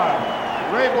now on.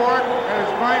 Ray Bork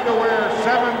is going to wear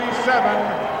 77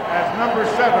 as number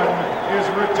 7 is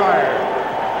retired.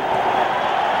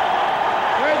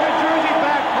 Where's the jersey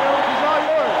back, Bill? It's all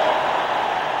yours.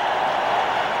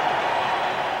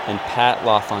 And Pat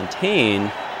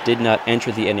LaFontaine did not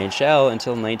enter the NHL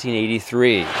until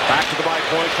 1983. Back to the by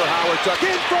point for Howard. Tuck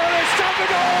in for a shot to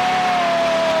go!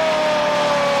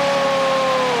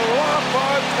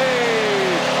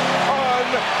 LaFontaine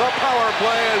on the power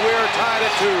play, and we're tied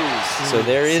at 2. So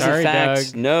there is, Sorry, in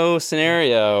fact, Doug. no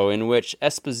scenario in which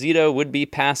Esposito would be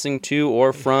passing to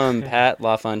or from Pat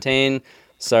LaFontaine.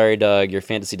 Sorry, Doug, your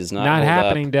fantasy does not hold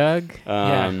happening, up.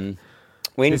 Doug.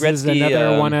 Wayne This Gretzky, is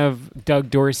another one of Doug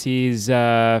Dorsey's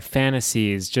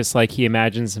fantasies, just like he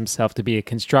imagines himself to be a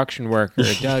construction worker.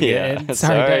 Doug,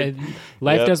 sorry. Doug,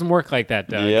 life Yep. doesn't work like that,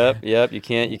 Doug. Yep. You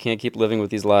can't keep living with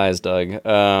these lies, Doug.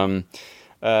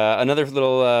 Another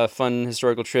little fun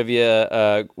historical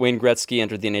trivia. Wayne Gretzky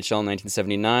entered the NHL in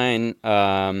 1979.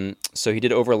 So he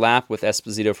did overlap with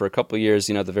Esposito for a couple of years,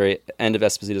 at the very end of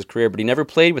Esposito's career, but he never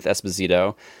played with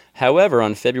Esposito. However,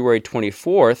 on February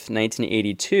 24th,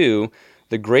 1982,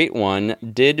 the Great One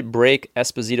did break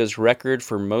Esposito's record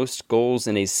for most goals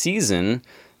in a season.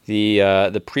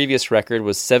 The previous record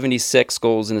was 76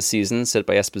 goals in a season, set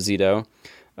by Esposito.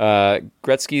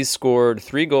 Gretzky scored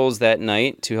 3 goals that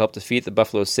night to help defeat the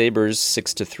Buffalo Sabres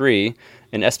 6-3,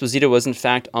 and Esposito was in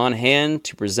fact on hand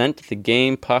to present the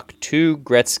game puck to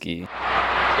Gretzky.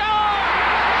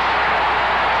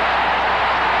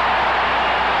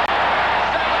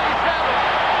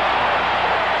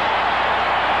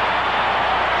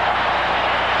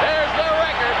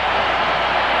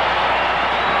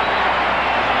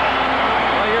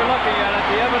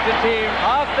 Team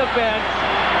off the bench.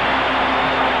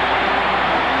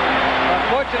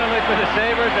 Unfortunately for the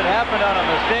Sabres, it happened on a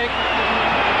mistake.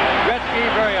 Gretzky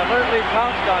very alertly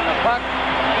pounced on the puck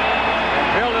and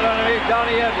drilled it underneath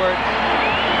Donnie Edwards.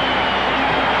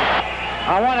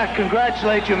 I want to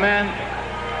congratulate you, men,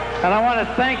 and I want to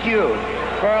thank you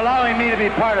for allowing me to be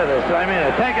part of this. I mean,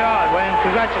 take it on, Wayne.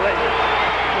 Congratulations.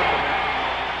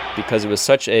 Because it was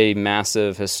such a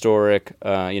massive, historic,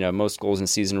 most goals in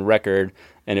season record,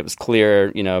 and it was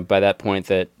clear, by that point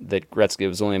that Gretzky, it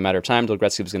was only a matter of time until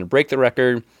Gretzky was going to break the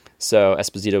record. So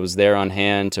Esposito was there on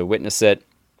hand to witness it,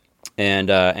 and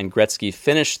Gretzky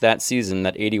finished that season,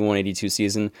 that 81-82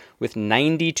 season, with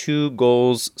 92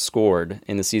 goals scored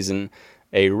in the season,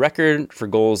 a record for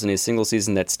goals in a single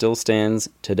season that still stands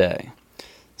today.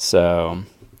 So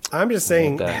I'm just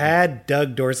saying, had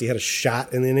Doug Dorsey had a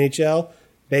shot in the NHL,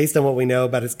 based on what we know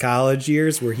about his college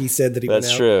years, where he said that he went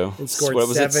out and scored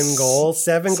 7 goals.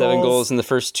 7 goals in the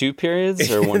first 2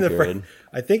 periods or one period?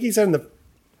 I think he said in the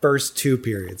first 2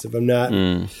 periods, if I'm not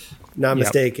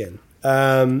mistaken.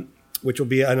 Which will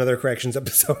be another corrections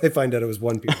episode. I find out it was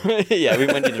 1 period. Yeah, we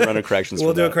might need to run a corrections.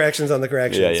 We'll do a corrections on the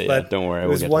corrections. Yeah. But don't worry. It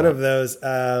was one of those.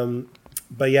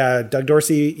 But yeah, Doug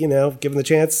Dorsey, given the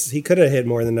chance, he could have hit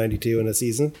more than 92 in a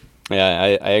season.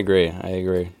 Yeah, I agree.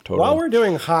 Totally. While we're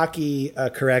doing hockey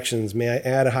corrections, may I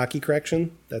add a hockey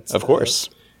correction? That's of course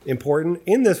important.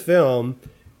 In this film,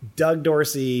 Doug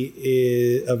Dorsey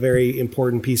is a very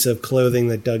important piece of clothing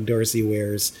that Doug Dorsey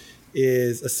wears.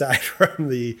 Is aside from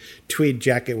the tweed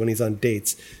jacket when he's on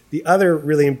dates, the other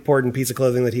really important piece of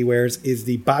clothing that he wears is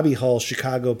the Bobby Hull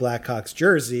Chicago Blackhawks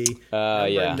jersey.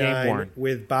 Game worn.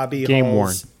 With Bobby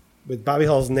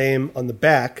Hull's name on the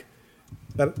back.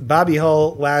 But Bobby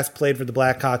Hull last played for the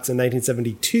Blackhawks in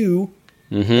 1972,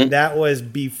 and that was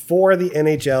before the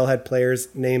NHL had players'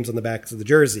 names on the backs of the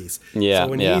jerseys. Yeah,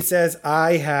 so when he says,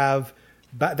 I have,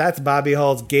 that's Bobby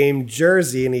Hull's game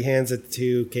jersey, and he hands it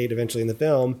to Kate eventually in the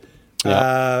film, that's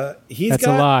a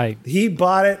lie. He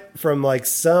bought it from like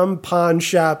some pawn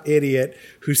shop idiot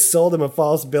who sold him a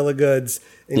false bill of goods,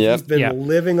 and he's been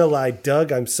living a lie.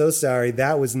 Doug, I'm so sorry.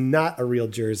 That was not a real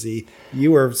jersey.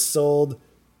 You were sold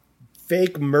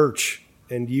fake merch,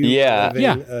 and you are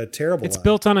living a terrible It's lie.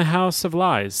 built on a house of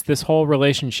lies, this whole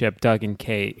relationship, Doug and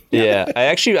Kate. Yeah, I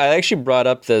actually brought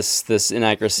up this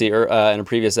inaccuracy in a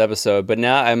previous episode, but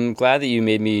now I'm glad that you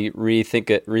made me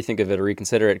rethink of it or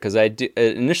reconsider it, because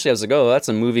initially I was like, oh, that's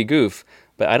a movie goof,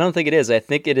 but I don't think it is. I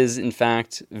think it is in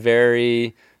fact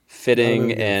very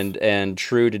fitting and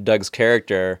true to Doug's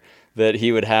character that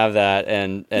he would have that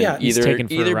and either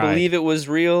believe it was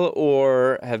real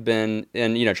or have been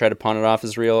and try to pawn it off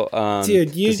as real.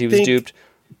 Dude, you he was duped.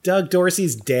 Doug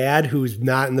Dorsey's dad, who's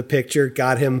not in the picture,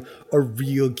 got him a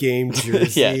real game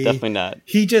jersey. Yeah, definitely not.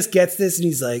 He just gets this and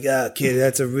he's like, "Oh, kid,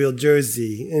 that's a real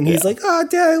jersey." And he's like, "Oh,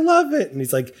 Dad, I love it." And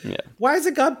he's like, "Why has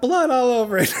it got blood all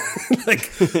over it?"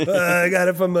 I got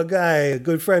it from a guy, a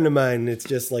good friend of mine. And it's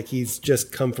just like he's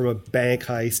just come from a bank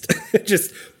heist,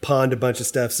 just pawned a bunch of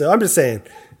stuff. So I'm just saying,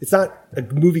 it's not a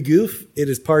movie goof. It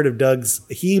is part of Doug's.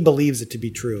 He believes it to be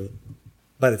true,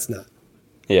 but it's not.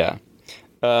 Yeah.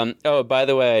 By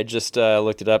the way, I just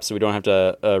looked it up so we don't have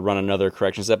to run another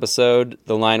corrections episode.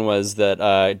 The line was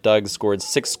that Doug scored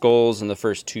 6 goals in the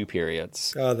first 2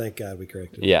 periods. Oh, thank God we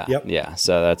corrected it. Yeah, yeah.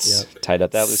 So that's tied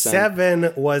up that loose end.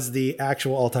 7 was the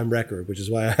actual all-time record, which is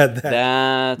why I had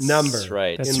that number. That's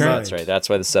right. That's right. That's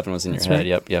why the 7 was in your head.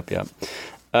 Right. Yep.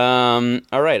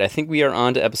 All right, I think we are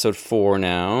on to episode 4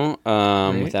 now,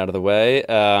 with that out of the way.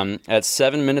 At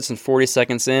 7 minutes and 40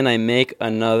 seconds in, I make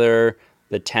another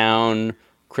The Town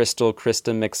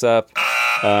Krista mix-up.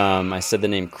 I said the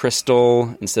name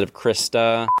Crystal instead of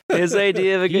Krista. His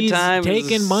idea of a good time. He's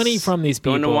taking money from these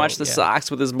people. Going to watch the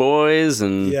Sox with his boys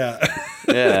and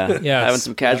having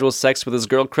some casual sex with his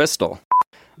girl Crystal.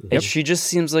 And she just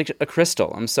seems like a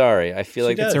crystal. I'm sorry. I feel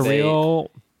like it's a real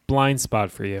blind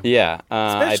spot for you. Yeah,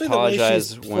 I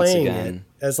apologize once again.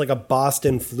 As like a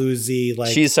Boston floozy,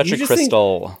 like she's such a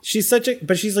crystal.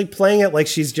 But she's like playing it like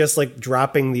she's just like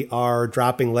dropping the R,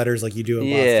 dropping letters like you do in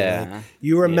Boston. Yeah, like,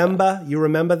 you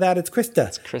remember that it's Krista.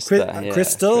 It's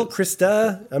Krista.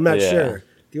 Krista. I'm not sure.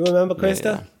 Do you remember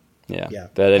Krista? Yeah.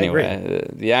 But anyway,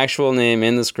 the actual name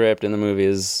in the script in the movie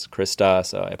is Krista.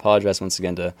 So I apologize once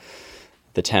again to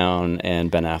The Town and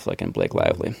Ben Affleck and Blake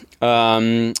Lively.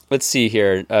 Let's see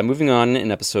here. Moving on in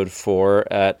episode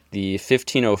 4 at the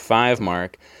 15:05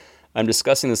 mark, I'm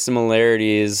discussing the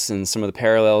similarities and some of the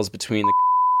parallels between the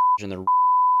and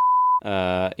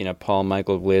the Paul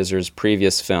Michael Glazer's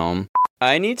previous film.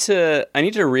 I need to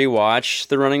rewatch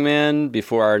The Running Man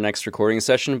before our next recording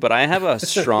session, but I have a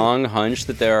strong hunch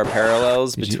that there are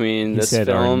parallels between this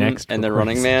film and The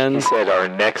Running Man. He said our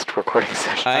next recording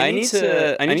session. I need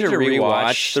to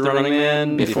rewatch The Running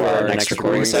Man before our next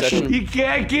recording session. You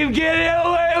can't keep getting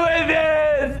away with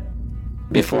it!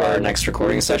 Before our next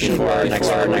recording session. You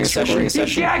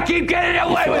can't keep getting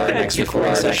away with it! Before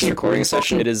our next recording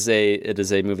session. It is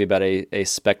a movie about a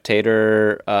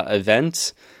spectator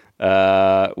event.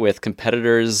 With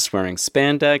competitors wearing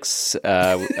spandex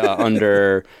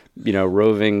under,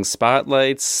 roving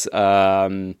spotlights,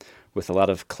 with a lot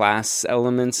of class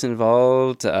elements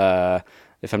involved.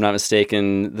 If I'm not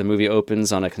mistaken, the movie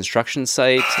opens on a construction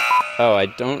site. Oh, I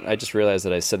just realized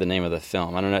that I said the name of the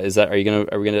film. I don't know.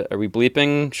 Are we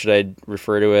bleeping? Should I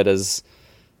refer to it as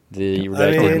the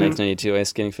redacted 1992 ice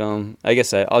skating film? I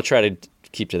guess I'll try to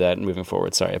keep to that moving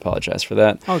forward. Sorry, I apologize for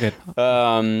that. All good.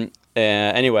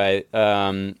 Anyway,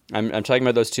 I'm talking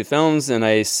about those 2 films, and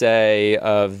I say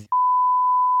of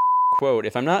quote,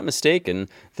 if I'm not mistaken,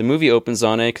 the movie opens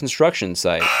on a construction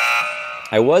site.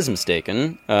 I was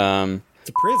mistaken. It's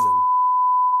a prison.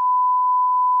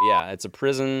 Yeah, it's a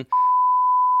prison.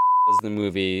 Was the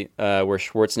movie where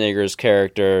Schwarzenegger's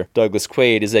character Douglas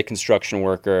Quaid is a construction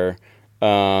worker.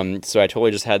 So I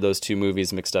totally just had those 2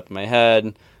 movies mixed up in my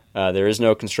head. There is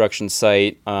no construction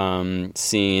site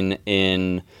scene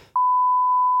in.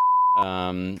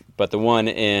 But the one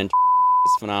in is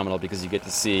phenomenal because you get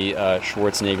to see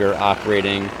Schwarzenegger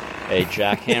operating a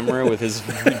jackhammer with his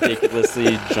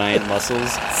ridiculously giant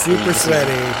muscles. Super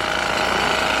sweaty.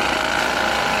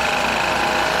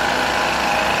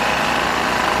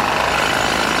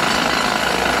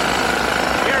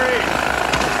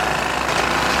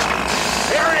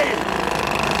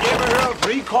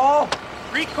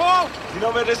 Recall? You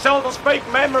know where they sell those fake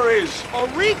memories. Oh,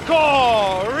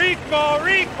 recall! You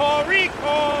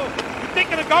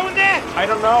thinking of going there? I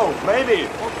don't know. Maybe.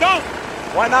 Well, don't.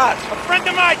 Why not? A friend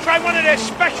of mine tried one of their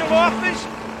special offers.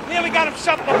 Nearly got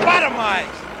himself lobotomized.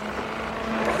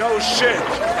 No shit.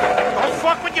 Don't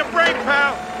fuck with your brain,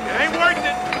 pal. It ain't worth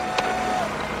it.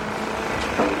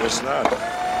 It's not.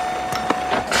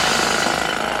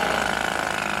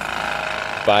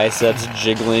 Biceps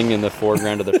jiggling in the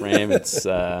foreground of the frame. It's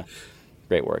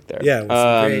great work there. Yeah, with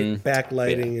some great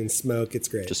backlighting and smoke. It's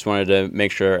great. Just wanted to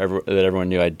make sure that everyone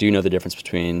knew I do know the difference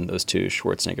between those 2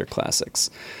 Schwarzenegger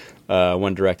classics.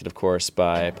 One directed, of course,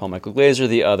 by Paul Michael Glaser.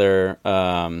 The other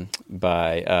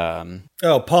by...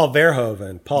 Paul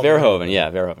Verhoeven.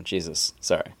 Verhoeven. Jesus.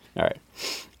 Sorry. All right.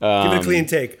 Give it a clean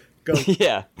take. Go.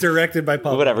 Yeah. Directed by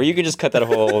Paul. Whatever. You can just cut that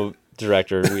whole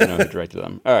director. We know who directed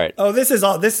them. All right. Oh,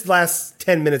 this last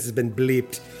 10 minutes has been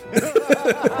bleeped.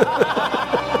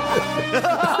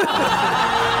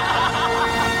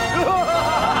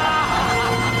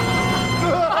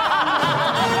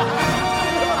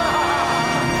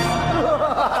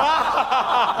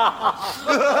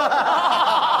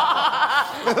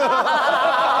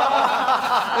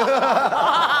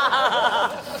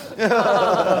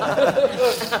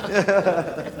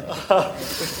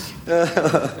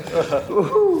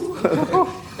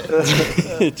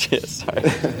 Sorry.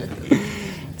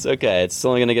 It's okay. It's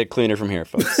only going to get cleaner from here,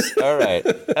 folks. All right.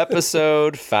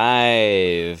 Episode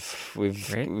 5.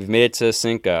 We've made it to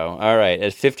Cinco. All right.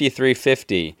 At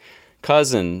 5350,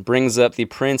 Cousin brings up the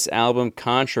Prince album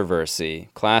controversy.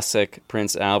 Classic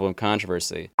Prince album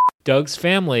controversy. Doug's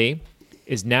family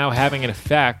is now having an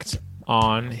effect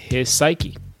on his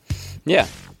psyche. Yeah.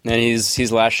 And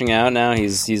he's lashing out now.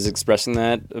 He's expressing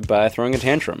that by throwing a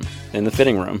tantrum in the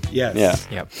fitting room. Yes. Yeah.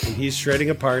 Yep. And he's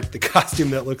shredding apart the costume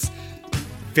that looks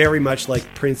very much like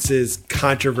Prince's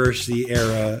controversy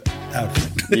era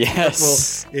outfit.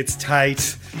 Yes. Well, it's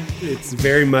tight. It's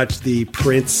very much the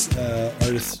Prince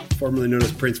artist formerly known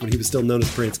as Prince when he was still known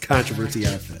as Prince controversy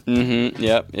outfit. Mm-hmm.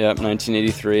 Yep.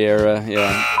 1983 era.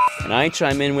 Yeah. And I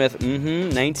chime in with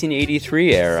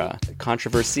 1983 era.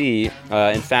 Controversy,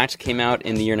 in fact, came out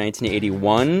in the year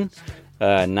 1981,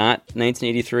 not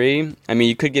 1983. I mean,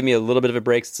 you could give me a little bit of a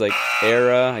break. It's like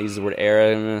era. I use the word era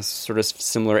in a sort of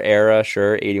similar era.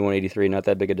 Sure, 81, 83, not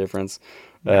that big a difference.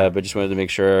 But just wanted to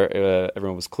make sure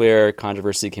everyone was clear.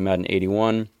 Controversy came out in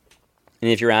 81.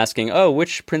 And if you're asking,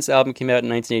 which Prince album came out in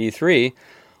 1983?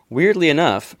 Weirdly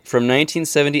enough, from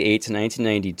 1978 to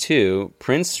 1992,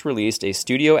 Prince released a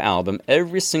studio album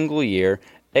every single year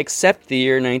except the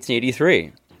year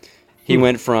 1983. He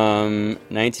went from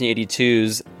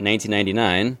 1982's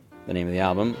 1999, the name of the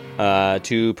album,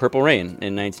 to Purple Rain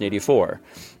in 1984.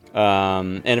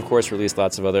 And of course released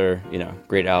lots of other,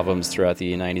 great albums throughout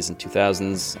the 90s and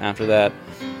 2000s after that.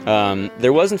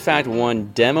 There was in fact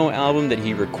one demo album that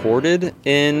he recorded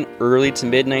in early to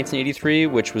mid 1983,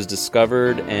 which was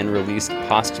discovered and released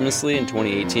posthumously in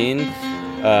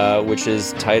 2018, which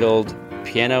is titled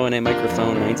Piano and a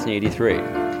Microphone 1983.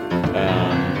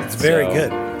 It's very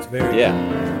good. It's very good.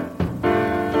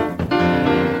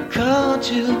 Called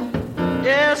you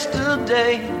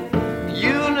yesterday.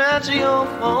 You not your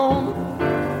phone.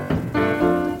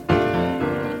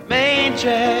 Main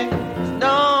track,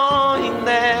 knowing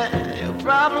that your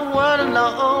problem weren't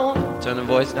alone. Turn the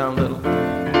voice down a little.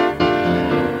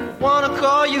 Wanna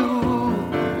call you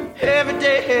every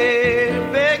day,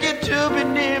 beg you to be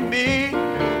near me.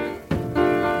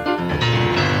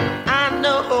 I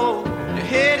know your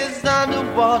head is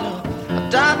underwater. I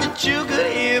doubt that you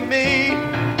could hear me.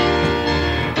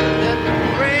 Let the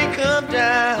rain come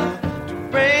down.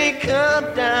 Rain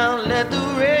come down, let the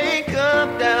rain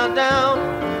come down, down.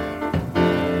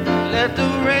 Let the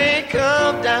rain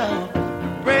come down,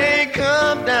 rain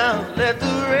come down, let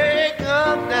the rain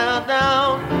come down,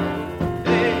 down.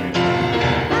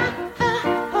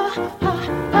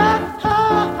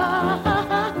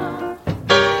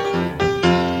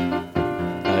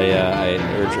 Hey. I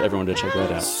urge everyone to check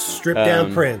that out. Stripped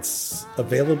Down Prince,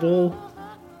 available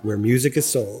where music is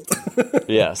sold.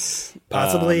 Yes.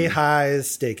 Possibly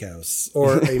High's Steakhouse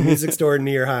or a music store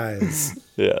near High's.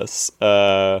 Yes.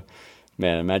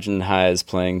 Man, imagine High's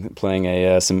playing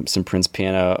some Prince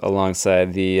piano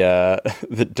alongside the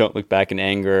Don't Look Back in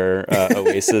Anger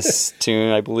Oasis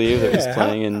tune, I believe, that was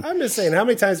playing. I'm just saying, how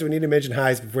many times do we need to mention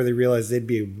High's before they realize they'd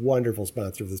be a wonderful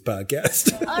sponsor of this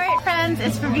podcast? All right, friends,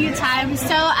 it's review time.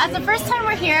 So, as the first time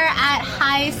we're here at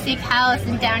High's Steakhouse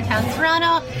in downtown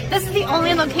Toronto, this is the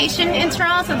only location in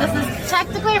Toronto, so this is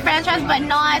technically a franchise, but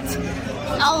not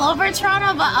all over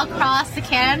Toronto, but across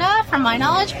Canada, from my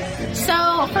knowledge.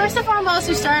 So first and foremost,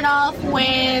 we started off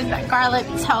with garlic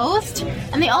toast,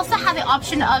 and they also have the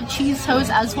option of cheese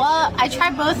toast as well. I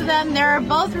tried both of them. They're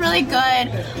both really good.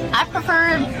 I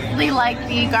preferably like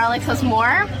the garlic toast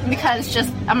more because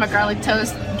I'm a garlic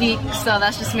toast geek, so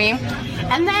that's just me.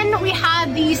 And then we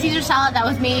had the Caesar salad that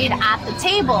was made at the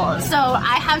table. So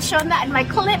I have shown that in my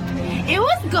clip. It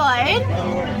was good.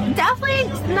 Definitely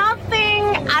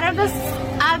nothing out of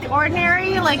the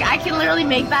ordinary. Like, I can literally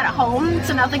make that at home,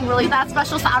 so nothing really that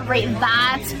special. So I'd rate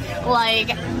that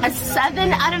like a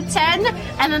 7 out of 10.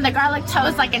 And then the garlic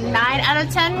toast like a 9 out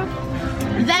of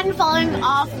 10. Then following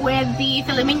off with the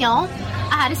filet mignon.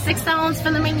 I had a 6-ounce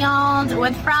filet mignon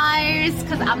with fries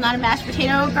because I'm not a mashed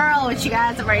potato girl, which you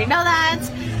guys already know that.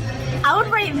 I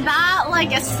would rate that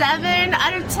like a 7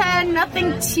 out of 10.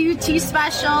 Nothing too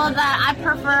special that I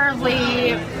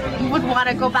preferably would want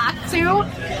to go back to.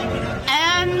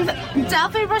 And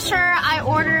definitely for sure, I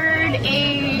ordered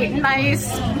a nice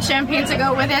champagne to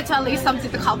go with it, to at least something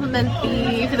to complement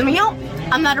the meal.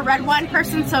 I'm not a red wine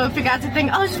person, so if you guys think,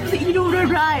 oh, you don't know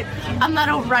red, I'm not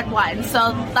a red wine.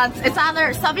 So it's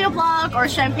either Sauvignon Blanc or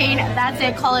champagne. That's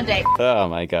it. Call it a day. Oh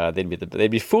my God, they'd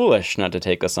be foolish not to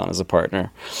take us on as a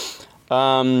partner.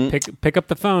 Pick up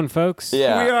the phone, folks.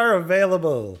 Yeah. We are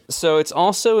available. So it's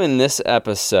also in this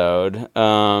episode.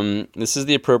 This is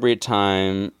the appropriate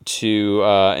time to,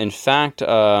 in fact,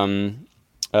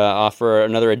 offer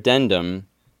another addendum,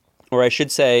 or I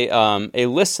should say, a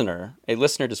listener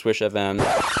to Swish FM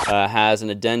has an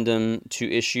addendum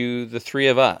to issue the three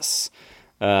of us.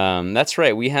 That's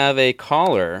right. We have a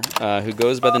caller who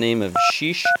goes by the name of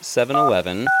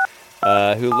Sheesh711.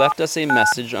 Who left us a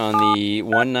message on the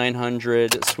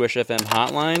 1-900 Swish FM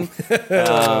hotline.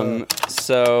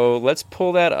 So let's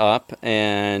pull that up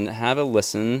and have a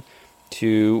listen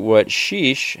to what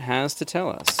Sheesh has to tell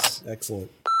us. Excellent.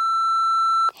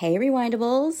 Hey,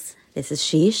 Rewindables. This is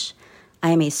Sheesh. I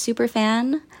am a super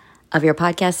fan of your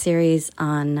podcast series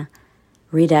on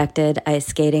Redacted Ice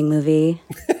Skating Movie.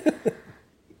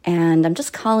 And I'm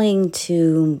just calling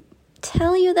to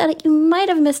tell you that you might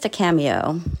have missed a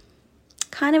cameo.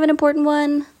 Kind of an important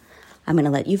one. I'm going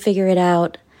to let you figure it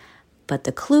out. But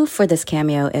the clue for this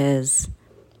cameo is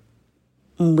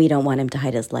we don't want him to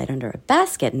hide his light under a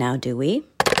basket now, do we?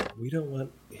 We don't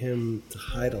want him to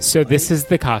hide a So light. this is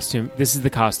the costume. This is the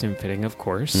costume fitting, of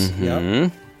course. Mm-hmm. Yep.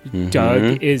 Mm-hmm.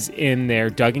 Doug is in there.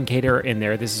 Doug and Kate are in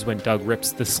there. This is when Doug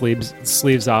rips the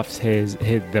sleeves off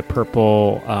the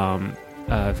purple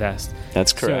vest.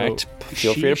 That's correct. So,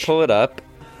 Feel free to pull it up.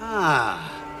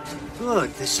 Ah,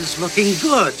 good. This is looking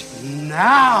good.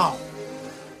 Now!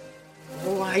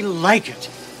 Oh, I like it.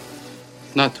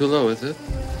 Not too low, is it?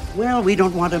 Well, we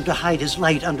don't want him to hide his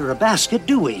light under a basket,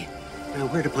 do we? Now,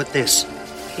 where to put this?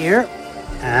 Here.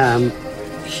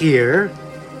 Here.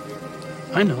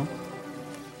 I know.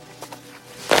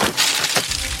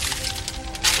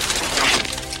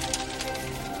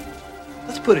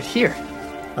 Let's put it here.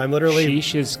 I'm literally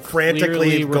Sheesh is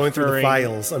frantically going through the referring-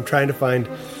 files. I'm trying to find...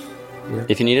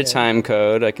 If you need a time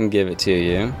code, I can give it to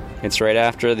you. It's right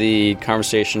after the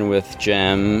conversation with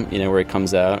Jem, where it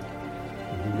comes out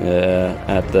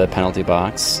at the penalty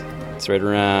box. It's right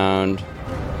around...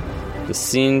 The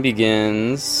scene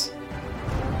begins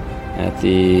at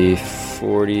the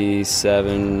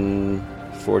 47,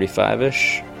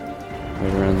 45-ish.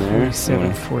 Right around there.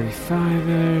 47,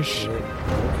 45-ish.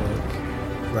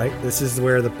 Right, this is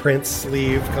where the Prince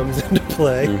sleeve comes into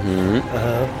play. Mm-hmm.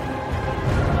 Uh-huh.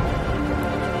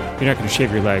 You're not going to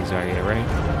shave your legs, are you, right?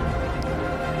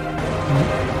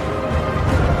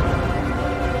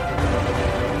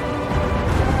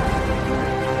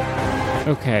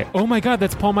 Okay. Oh my God,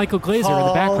 that's Paul Michael Glazer in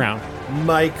the background.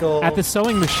 Michael at the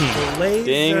sewing machine.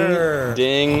 Glazer. Ding,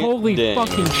 ding, Holy ding.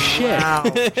 fucking shit. Wow.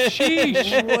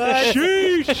 Sheesh. What?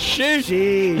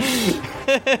 Sheesh.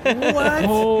 What?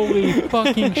 Holy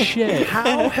fucking shit.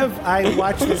 How have I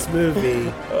watched this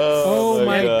movie? Oh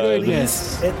my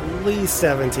goodness. At least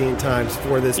 17 times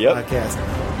for this podcast.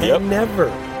 And never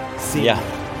seen it.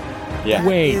 Yeah.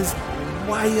 Wait. Is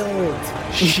wild.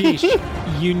 Sheesh.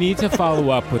 You need to follow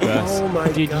up with us. Oh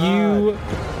my Did God. you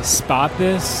spot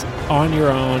this on your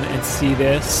own and see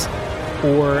this?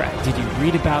 Or did you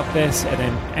read about this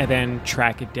and then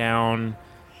track it down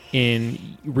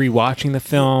in rewatching the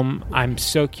film? I'm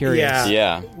so curious.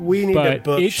 Yeah. We need to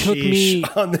book it took me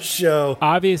on the show.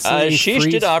 Obviously, Sheesh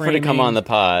did offer to come freeze-framing- on the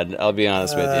pod, I'll be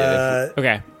honest with you.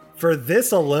 Okay. For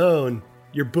this alone,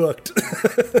 you're booked.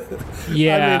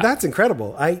 Yeah. I mean, that's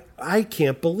incredible. I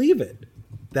can't believe it.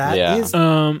 That Yeah. is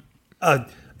an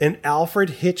Alfred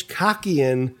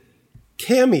Hitchcockian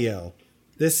cameo.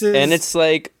 This is, And it's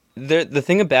like the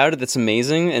thing about it that's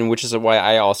amazing, and which is why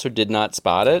I also did not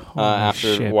spot it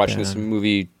after shit, watching this Ben.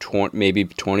 movie maybe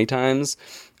 20 times.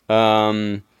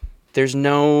 There's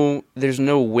no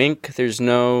wink. There's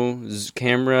no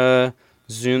camera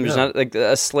zoom. There's No. not like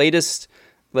a slightest.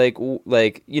 Like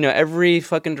every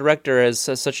fucking director has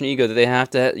such an ego that they have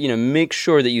to make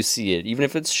sure that you see it, even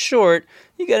if it's short.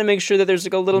 You got to make sure that there's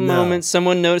like a little moment.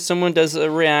 Someone does a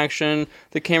reaction.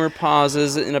 The camera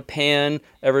pauses in a pan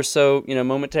ever so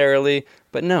momentarily.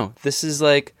 But no, this is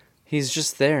like he's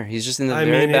just there. He's just in the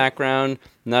very background.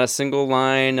 Not a single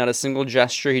line. Not a single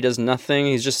gesture. He does nothing.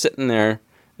 He's just sitting there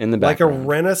in the like a background.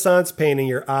 Renaissance painting.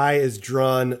 Your eye is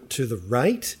drawn to the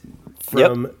right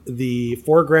from the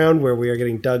foreground where we are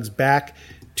getting Doug's back,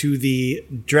 to the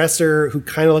dresser who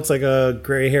kind of looks like a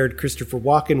gray-haired Christopher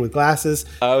Walken with glasses.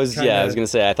 I was going to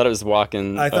say, I thought it was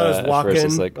Walken. I thought it was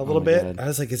Walken like, a little bit. God. I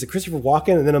was like, is it Christopher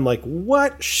Walken? And then I'm like,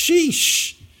 what?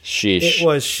 Sheesh. Sheesh. It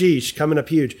was sheesh, coming up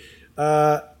huge.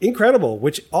 Incredible,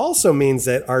 which also means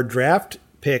that our draft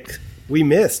pick, we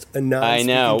missed a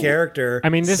non-speaking character. I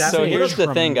mean, so here's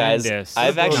the thing, guys.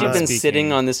 I've actually been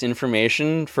sitting on this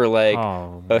information for like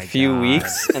a few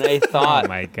weeks, and I thought,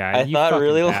 I thought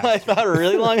really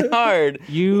long and hard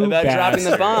about dropping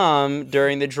the bomb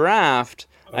during the draft.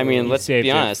 I mean, let's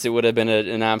be honest. It would have been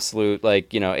an absolute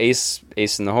ace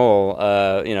in the hole.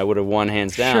 Would have won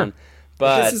hands down. Sure.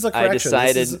 But this is a I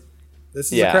decided.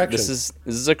 This is a correction. This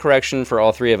is a correction for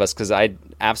all three of us because I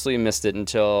absolutely missed it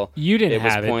until you didn't it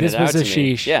was have it. pointed This was out a to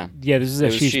me. sheesh. Yeah, this is a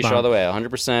sheesh bomb. all the way,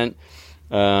 100%.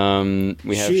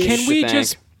 We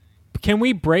have. Can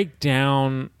we break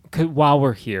down while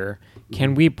we're here?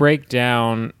 Can we break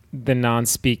down the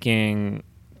non-speaking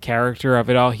character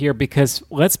of it all here? Because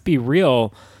let's be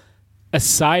real.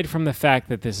 Aside from the fact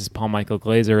that this is Paul Michael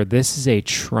Glaser, this is a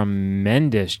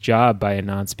tremendous job by a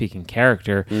non-speaking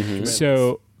character. Mm-hmm.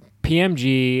 So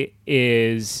PMG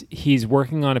he's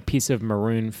working on a piece of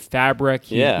maroon fabric.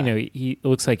 He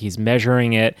looks like he's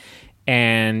measuring it,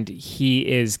 and he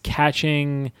is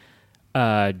catching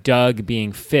Doug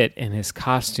being fit in his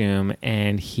costume,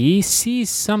 and he sees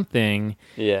something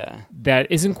that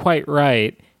isn't quite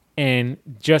right. And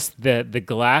just the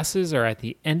glasses are at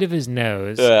the end of his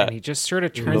nose, and he just sort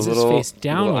of turns his face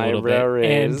down a little bit.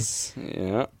 Raise.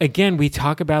 And again, we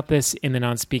talk about this in the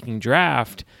non-speaking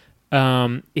draft.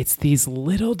 It's these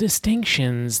little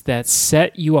distinctions that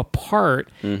set you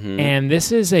apart, and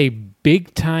this is a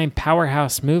big-time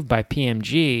powerhouse move by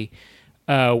PMG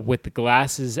with the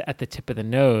glasses at the tip of the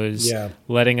nose,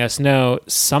 letting us know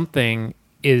something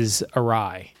is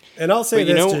awry. And I'll say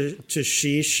to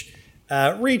Sheesh.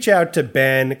 Reach out to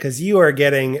Ben because you are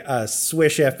getting a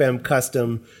Swish FM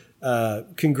custom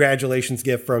congratulations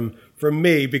gift from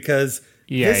me because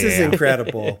this is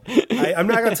incredible. I'm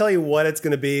not going to tell you what it's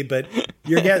going to be, but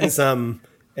you're getting some.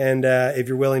 And if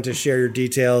you're willing to share your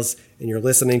details and you're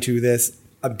listening to this,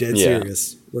 I'm dead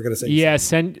serious. We're going to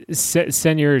say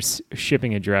send your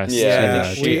shipping address.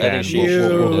 Yeah,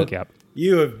 we'll look up.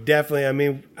 You have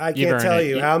definitely, I can't tell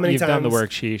you how many times done the work,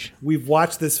 Sheesh. We've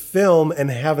watched this film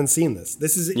and haven't seen this.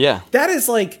 That is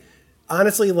like,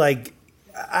 honestly, like,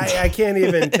 I can't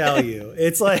even tell you.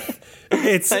 It's like,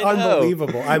 it's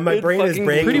unbelievable. My brain is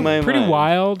breaking. Pretty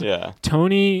wild. Yeah.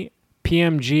 Tony,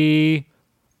 PMG,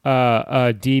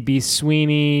 DB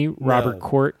Sweeney, Robert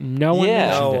Court. No one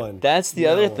mentioned it. That's the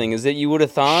other thing is that you would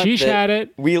have thought Sheesh had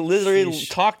it. We literally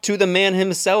talked to the man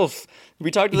himself. We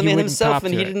talked to the man himself,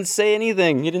 and he didn't say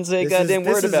anything. He didn't say a goddamn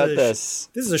word about this.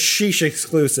 This is a Sheesh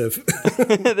exclusive.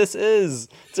 It's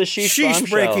a Sheesh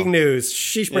breaking news.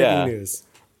 Sheesh breaking news.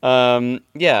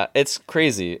 It's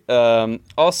crazy.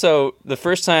 Also, the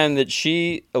first time that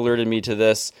she alerted me to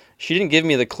this, she didn't give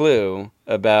me the clue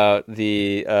about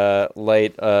the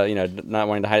light, not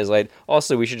wanting to hide his light.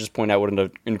 Also, we should just point out what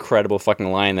an incredible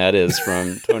fucking line that is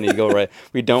from Tony Gilroy.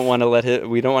 We don't want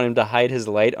him to hide his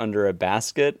light under a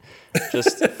basket.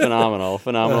 Just phenomenal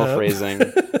phrasing.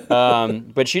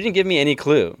 But she didn't give me any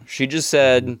clue. She just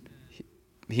said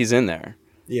he's in there.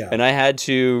 Yeah. And I had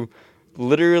to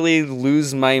literally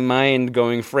lose my mind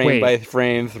going frame by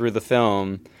frame through the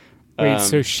film. Wait,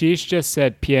 so Sheesh just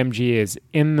said PMG is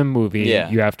in the movie. Yeah.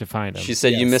 You have to find him. She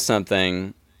said you missed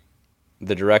something.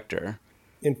 The director.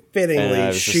 And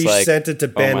fittingly, she sent it to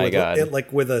Ben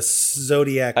with a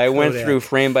Zodiac. I went through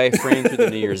frame by frame through the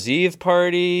New Year's Eve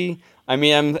party. I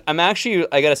mean, I'm actually,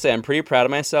 I gotta say, I'm pretty proud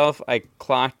of myself. I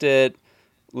clocked it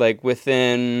like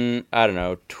within,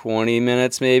 20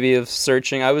 minutes maybe of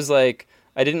searching. I was like,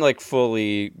 I didn't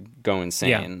fully go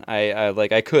insane. Yeah.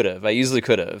 I could have. I easily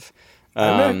could have.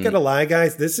 I'm not gonna lie,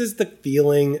 guys. This is the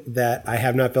feeling that I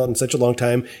have not felt in such a long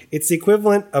time. It's the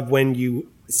equivalent of when you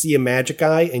see a magic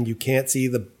eye and you can't see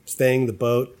the thing, the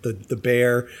boat, the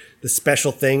bear, the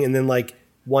special thing, and then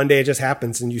one day it just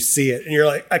happens and you see it and you're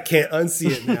like, I can't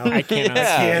unsee it now. I can't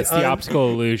unsee it. It's the optical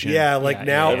illusion. Yeah,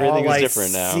 now everything all is I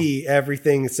different now. See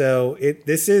everything. So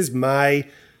this is my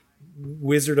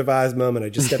Wizard of Oz moment. I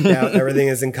just stepped out. Everything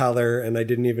is in color and I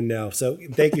didn't even know. So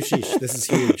thank you, Sheesh. This is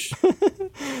huge.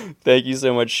 Thank you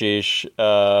so much, Sheesh.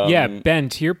 Ben,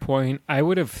 to your point, I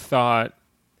would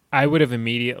have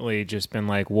immediately just been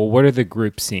like, well, what are the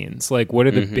group scenes? Like, what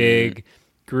are the big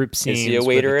group scenes? Is he a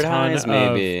waiter at Heinz?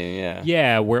 Maybe, yeah.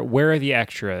 Yeah, where are the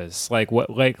extras? Like,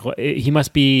 he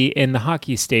must be in the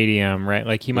hockey stadium, right?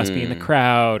 Like, he must be in the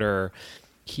crowd, or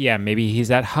maybe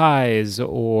he's at Highs,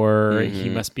 or he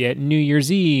must be at New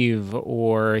Year's Eve,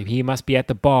 or he must be at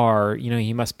the bar.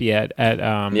 He must be at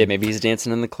maybe he's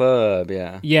dancing in the club.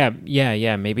 Yeah.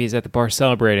 Maybe he's at the bar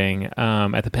celebrating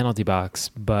at the penalty box.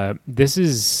 But this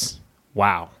is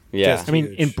wow. Yeah, just,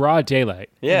 in broad daylight.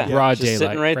 Yeah, broad just daylight,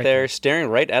 sitting right there, staring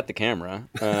right at the camera.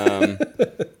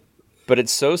 But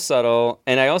it's so subtle,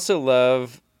 and I also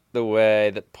love the way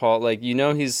that Paul,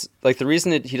 he's like, the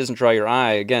reason that he doesn't draw your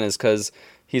eye again is because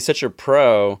he's such a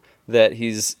pro that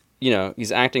he's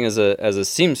acting as a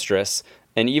seamstress,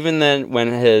 and even then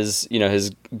when his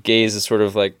gaze is sort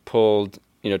of like pulled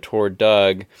toward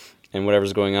Doug and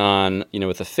whatever's going on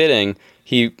with the fitting,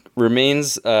 he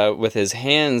remains with his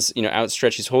hands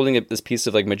outstretched. He's holding this piece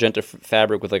of like magenta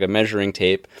fabric with like a measuring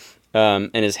tape,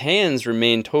 and his hands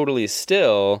remain totally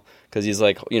still because he's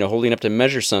like holding up to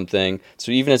measure something.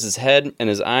 So even as his head and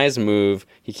his eyes move,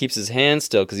 he keeps his hands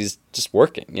still because he's just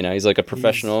working. He's like a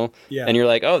professional, and you're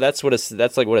like, oh, that's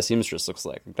like what a seamstress looks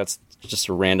like. That's just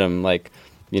a random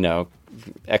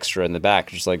extra in the back,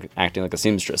 just like acting like a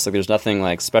seamstress. Like there's nothing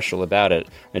like special about it.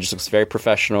 It just looks very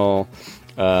professional,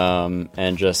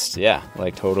 and just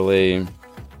totally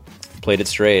played it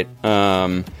straight.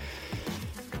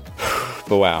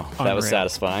 But wow, that was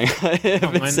satisfying.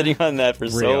 I've been sitting on that for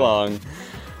so long.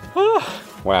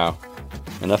 Wow,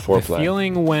 enough foreplay. The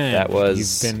feeling when that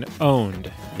was you've been owned.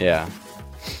 Yeah,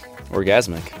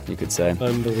 orgasmic, you could say.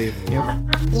 Unbelievable.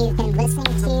 You've been listening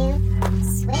to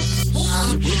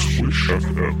Swish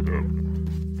FM.